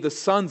has made the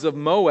sons of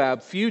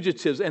Moab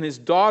fugitives and his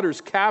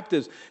daughters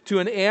captives to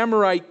an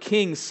Amorite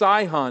king,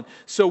 Sihon.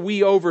 So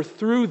we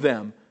overthrew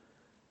them.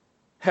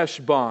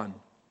 Heshbon,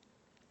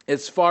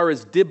 as far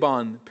as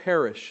Dibon,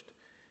 perished.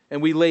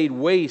 And we laid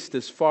waste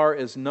as far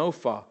as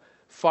Nophah.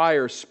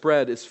 Fire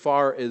spread as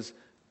far as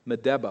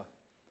Medeba.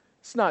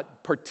 It's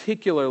not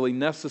particularly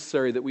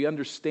necessary that we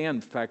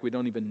understand. In fact, we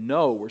don't even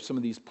know where some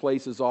of these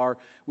places are.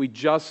 We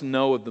just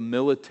know of the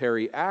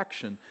military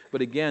action. But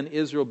again,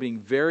 Israel being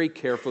very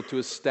careful to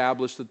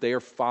establish that they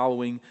are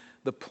following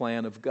the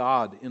plan of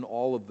God in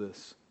all of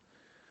this.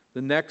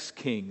 The next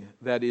king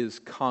that is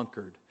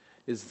conquered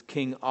is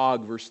King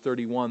Og, verse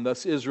 31.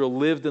 Thus Israel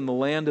lived in the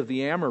land of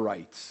the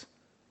Amorites,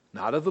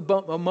 not of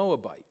the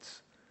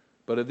Moabites,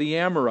 but of the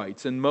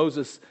Amorites. And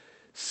Moses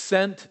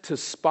sent to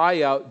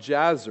spy out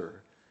Jazer.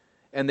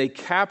 And they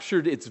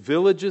captured its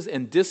villages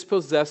and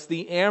dispossessed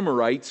the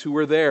Amorites who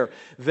were there.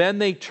 Then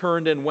they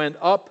turned and went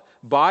up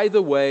by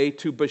the way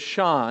to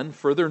Bashan,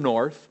 further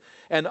north.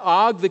 And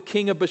Og, the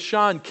king of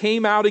Bashan,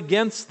 came out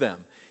against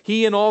them,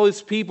 he and all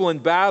his people in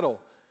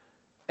battle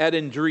at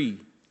Endrei.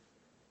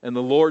 And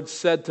the Lord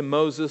said to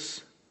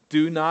Moses,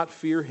 do not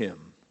fear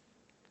him,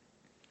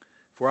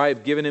 for I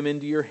have given him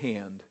into your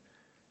hand,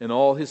 and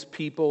all his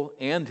people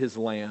and his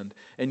land,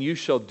 and you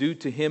shall do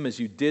to him as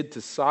you did to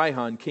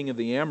Sihon, king of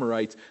the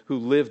Amorites, who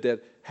lived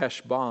at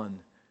Heshbon.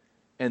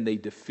 And they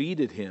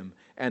defeated him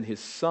and his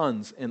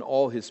sons and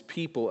all his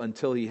people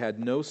until he had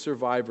no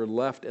survivor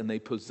left, and they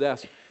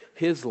possessed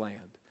his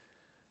land.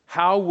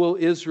 How will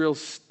Israel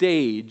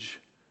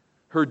stage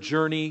her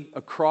journey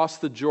across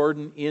the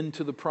Jordan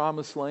into the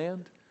promised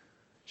land?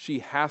 She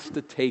has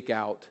to take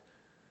out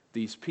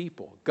these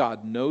people.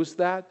 God knows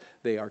that.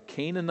 They are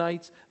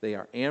Canaanites, they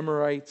are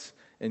Amorites,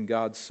 and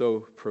God so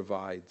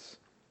provides.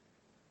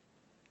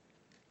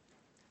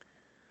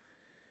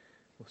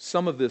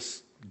 Some of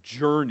this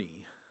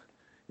journey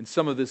and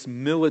some of this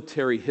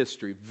military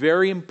history,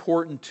 very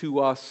important to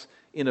us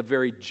in a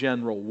very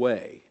general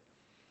way.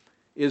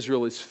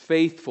 Israel is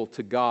faithful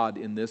to God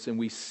in this, and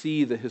we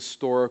see the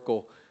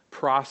historical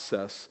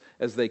process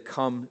as they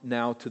come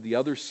now to the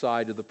other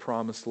side of the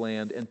promised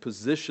land and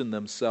position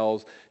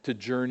themselves to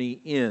journey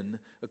in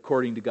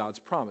according to God's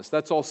promise.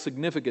 That's all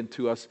significant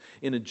to us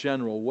in a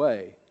general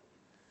way.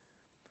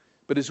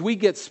 But as we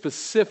get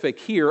specific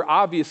here,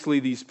 obviously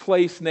these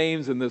place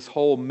names and this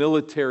whole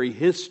military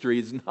history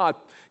is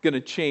not going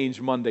to change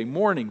Monday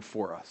morning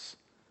for us.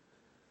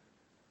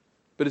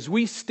 But as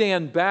we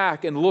stand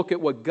back and look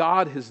at what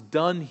God has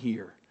done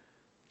here,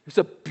 there's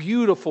a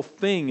beautiful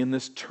thing in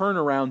this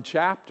turnaround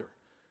chapter.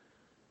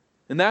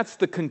 And that's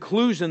the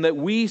conclusion that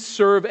we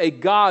serve a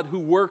God who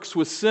works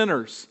with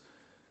sinners.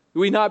 Do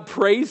we not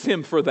praise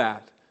Him for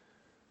that?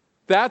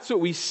 That's what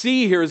we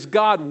see here, is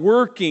God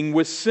working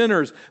with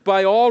sinners.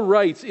 By all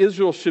rights,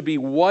 Israel should be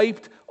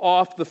wiped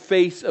off the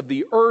face of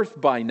the earth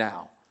by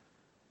now.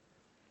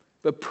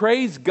 But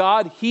praise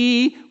God,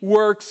 He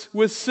works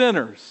with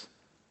sinners.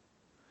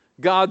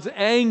 God's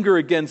anger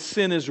against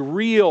sin is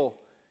real.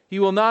 He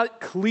will not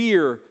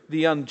clear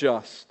the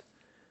unjust.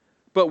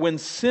 But when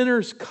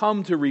sinners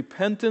come to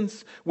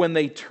repentance, when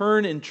they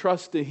turn and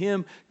trust to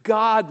Him,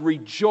 God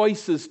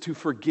rejoices to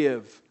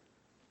forgive.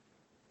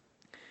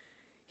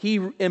 He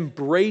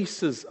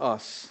embraces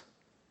us.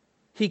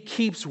 He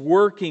keeps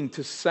working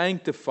to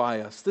sanctify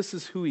us. This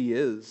is who He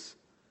is.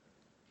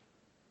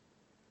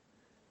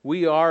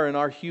 We are, in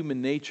our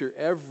human nature,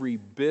 every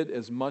bit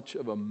as much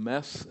of a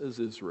mess as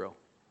Israel,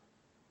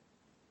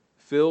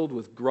 filled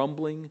with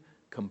grumbling,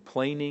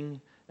 complaining,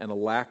 and a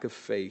lack of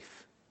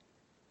faith.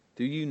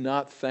 Do you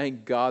not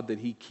thank God that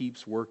He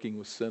keeps working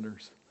with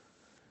sinners?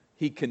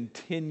 He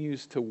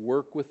continues to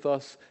work with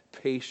us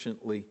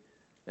patiently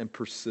and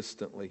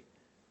persistently.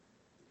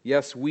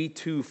 Yes, we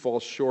too fall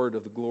short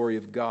of the glory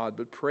of God,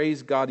 but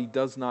praise God, He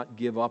does not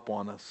give up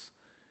on us.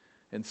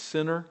 And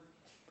sinner,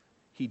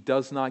 He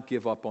does not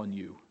give up on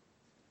you.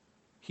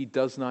 He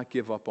does not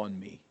give up on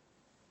me.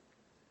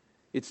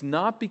 It's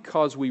not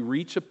because we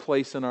reach a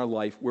place in our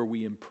life where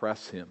we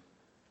impress Him.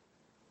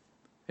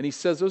 And He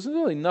says, there's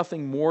really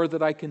nothing more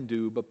that I can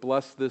do but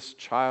bless this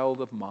child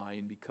of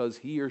mine because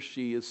he or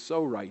she is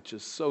so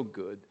righteous, so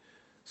good,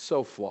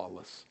 so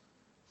flawless.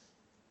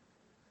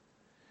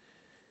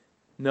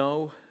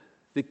 No,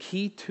 the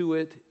key to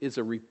it is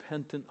a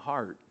repentant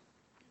heart.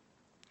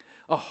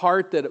 A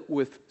heart that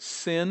with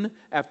sin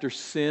after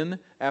sin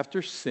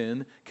after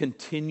sin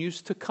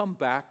continues to come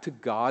back to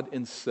God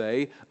and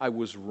say, I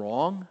was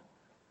wrong.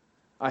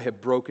 I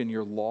have broken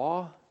your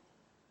law.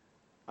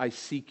 I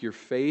seek your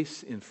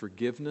face in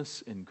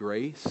forgiveness and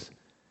grace.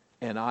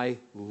 And I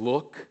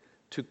look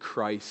to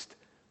Christ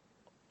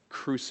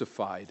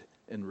crucified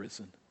and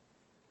risen.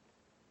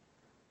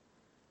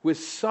 With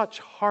such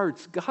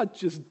hearts, God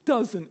just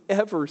doesn't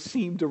ever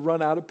seem to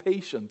run out of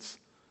patience.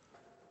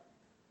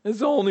 It's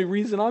the only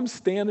reason I'm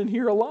standing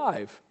here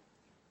alive.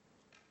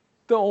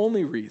 The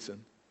only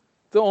reason.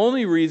 The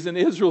only reason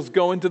Israel's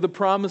going to the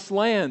promised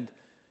land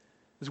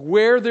is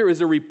where there is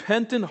a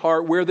repentant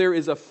heart, where there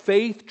is a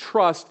faith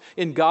trust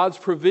in God's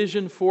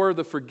provision for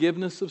the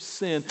forgiveness of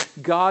sin.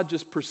 God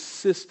just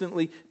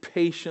persistently,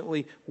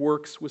 patiently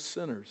works with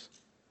sinners.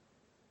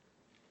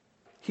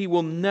 He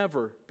will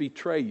never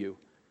betray you.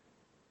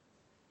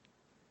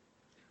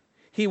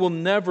 He will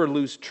never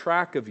lose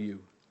track of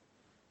you.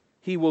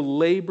 He will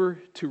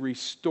labor to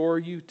restore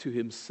you to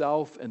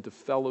Himself and to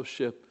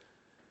fellowship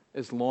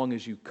as long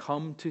as you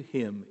come to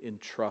Him in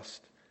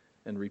trust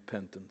and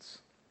repentance.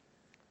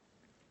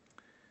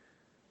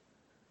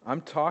 I'm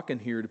talking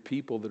here to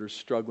people that are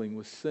struggling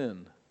with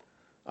sin.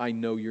 I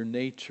know your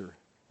nature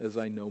as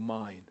I know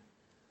mine.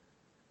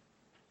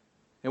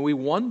 And we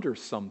wonder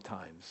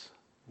sometimes,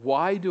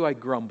 why do I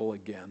grumble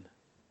again?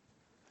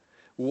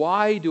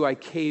 Why do I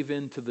cave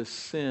into the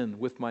sin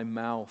with my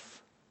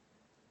mouth,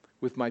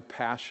 with my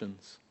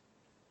passions,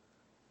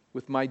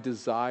 with my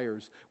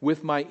desires,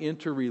 with my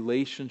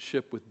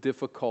interrelationship with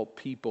difficult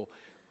people,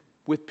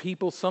 with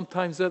people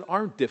sometimes that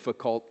aren't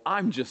difficult?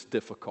 I'm just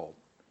difficult.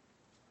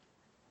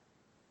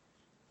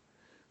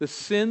 The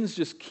sins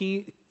just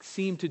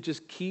seem to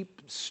just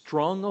keep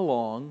strung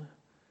along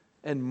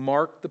and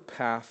mark the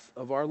path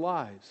of our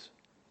lives.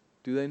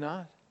 Do they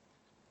not?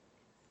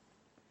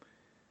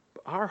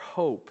 But our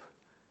hope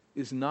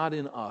is not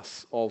in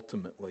us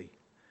ultimately.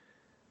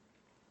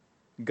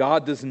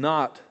 God does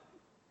not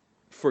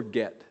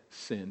forget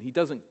sin. He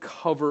doesn't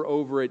cover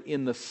over it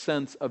in the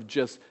sense of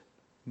just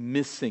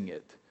missing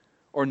it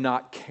or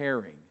not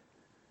caring.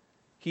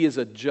 He is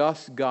a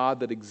just God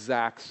that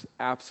exacts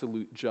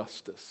absolute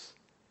justice.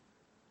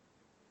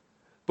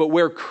 But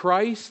where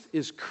Christ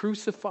is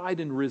crucified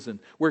and risen,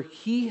 where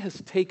He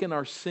has taken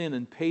our sin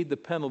and paid the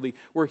penalty,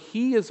 where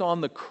He is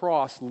on the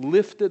cross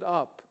lifted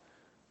up,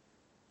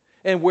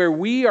 and where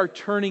we are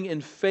turning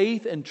in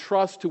faith and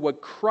trust to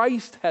what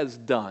Christ has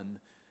done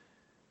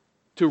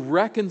to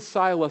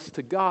reconcile us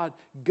to God,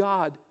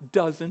 God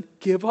doesn't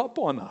give up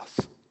on us.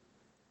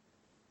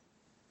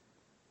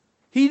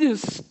 He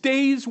just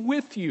stays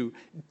with you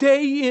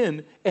day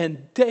in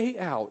and day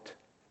out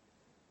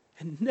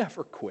and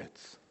never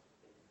quits.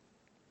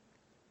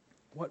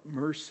 What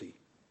mercy.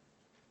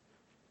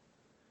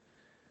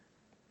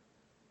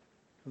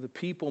 The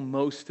people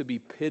most to be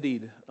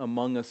pitied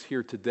among us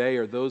here today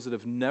are those that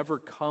have never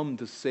come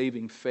to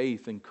saving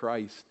faith in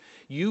Christ.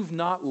 You've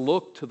not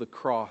looked to the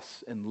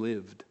cross and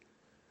lived.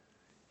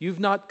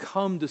 You've not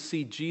come to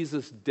see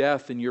Jesus'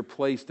 death in your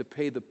place to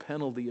pay the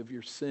penalty of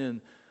your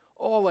sin.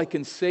 All I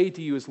can say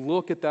to you is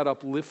look at that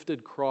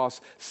uplifted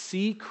cross.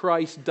 See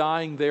Christ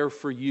dying there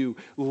for you.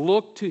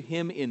 Look to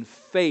Him in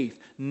faith,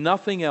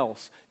 nothing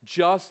else.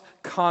 Just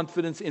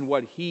confidence in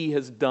what He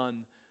has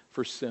done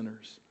for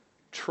sinners.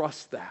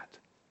 Trust that.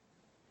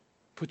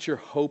 Put your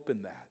hope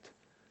in that.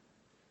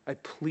 I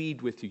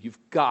plead with you,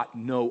 you've got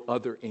no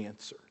other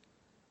answer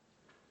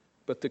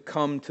but to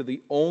come to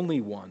the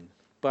only one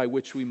by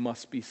which we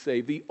must be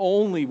saved, the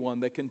only one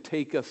that can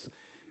take us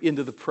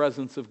into the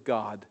presence of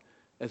God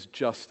as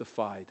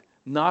justified,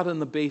 not on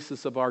the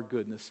basis of our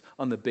goodness,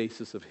 on the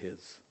basis of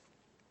His.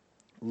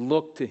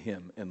 Look to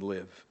Him and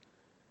live.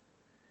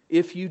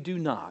 If you do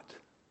not,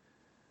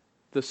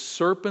 the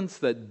serpents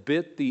that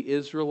bit the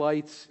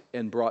Israelites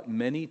and brought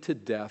many to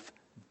death,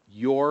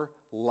 your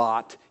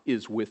lot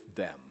is with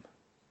them.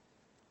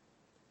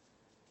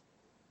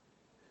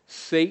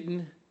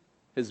 Satan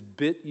has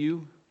bit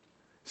you,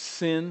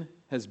 sin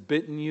has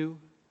bitten you,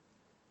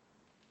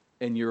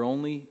 and your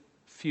only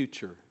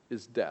future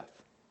is death.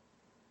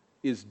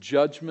 Is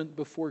judgment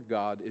before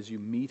God as you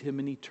meet Him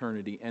in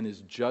eternity, and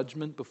is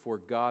judgment before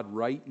God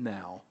right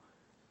now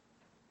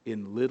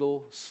in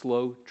little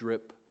slow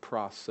drip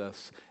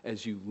process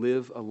as you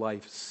live a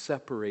life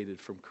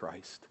separated from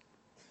Christ.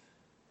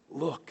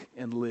 Look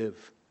and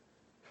live.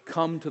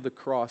 Come to the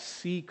cross,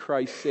 see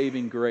Christ's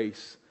saving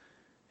grace,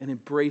 and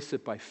embrace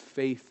it by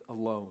faith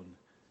alone,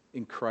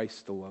 in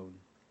Christ alone.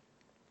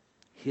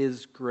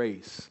 His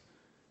grace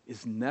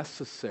is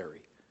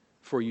necessary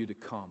for you to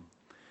come.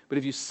 But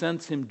if you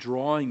sense Him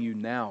drawing you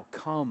now,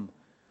 come,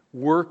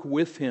 work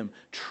with Him,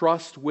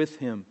 trust with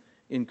Him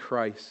in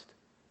Christ.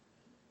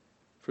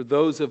 For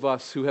those of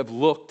us who have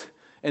looked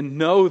and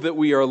know that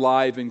we are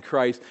alive in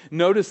Christ,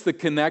 notice the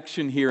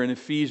connection here in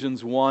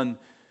Ephesians 1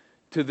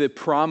 to the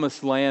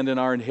promised land and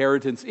our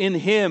inheritance. In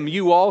Him,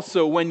 you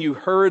also, when you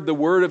heard the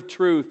word of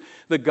truth,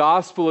 the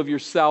gospel of your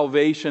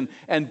salvation,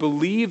 and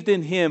believed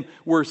in Him,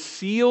 were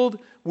sealed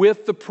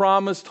with the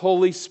promised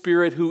Holy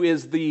Spirit, who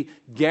is the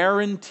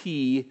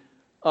guarantee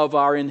of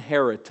our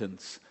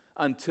inheritance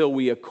until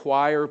we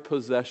acquire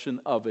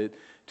possession of it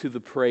to the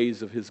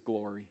praise of His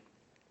glory.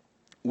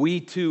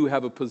 We too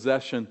have a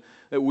possession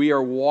that we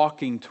are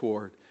walking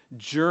toward,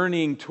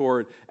 journeying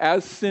toward,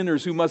 as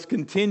sinners who must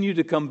continue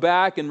to come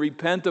back and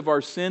repent of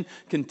our sin,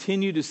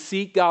 continue to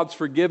seek God's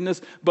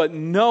forgiveness, but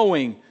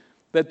knowing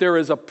that there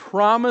is a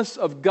promise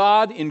of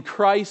God in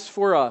Christ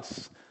for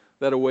us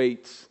that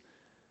awaits.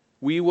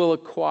 We will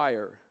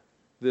acquire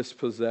this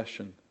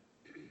possession.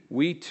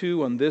 We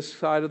too, on this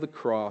side of the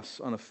cross,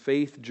 on a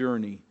faith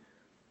journey,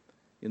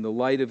 in the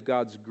light of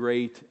God's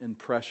great and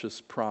precious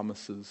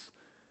promises,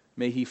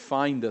 may He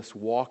find us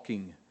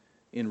walking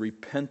in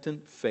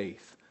repentant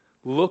faith,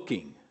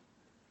 looking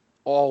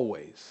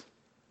always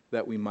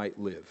that we might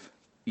live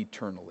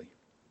eternally.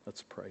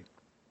 Let's pray.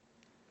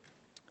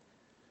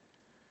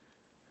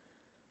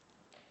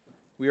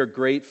 We are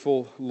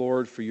grateful,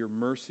 Lord, for your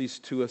mercies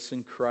to us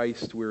in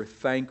Christ. We are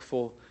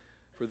thankful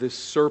for this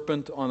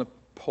serpent on a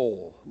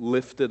pole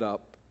lifted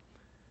up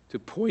to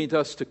point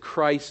us to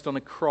Christ on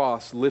a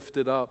cross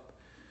lifted up,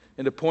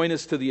 and to point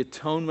us to the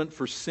atonement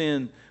for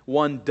sin,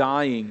 one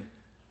dying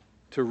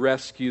to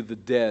rescue the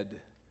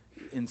dead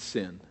in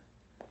sin.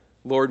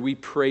 Lord, we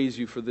praise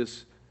you for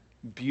this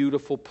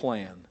beautiful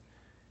plan.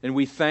 And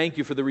we thank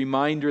you for the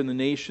reminder in the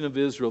nation of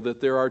Israel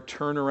that there are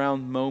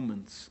turnaround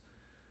moments.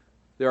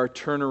 There are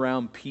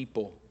turnaround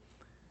people.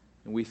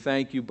 And we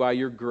thank you by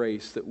your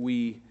grace that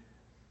we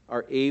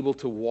are able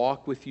to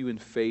walk with you in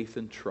faith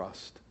and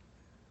trust.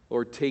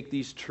 Lord, take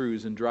these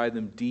truths and drive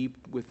them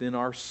deep within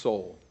our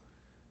soul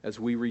as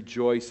we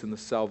rejoice in the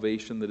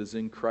salvation that is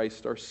in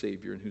Christ our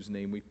Savior, in whose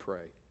name we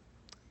pray.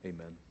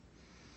 Amen.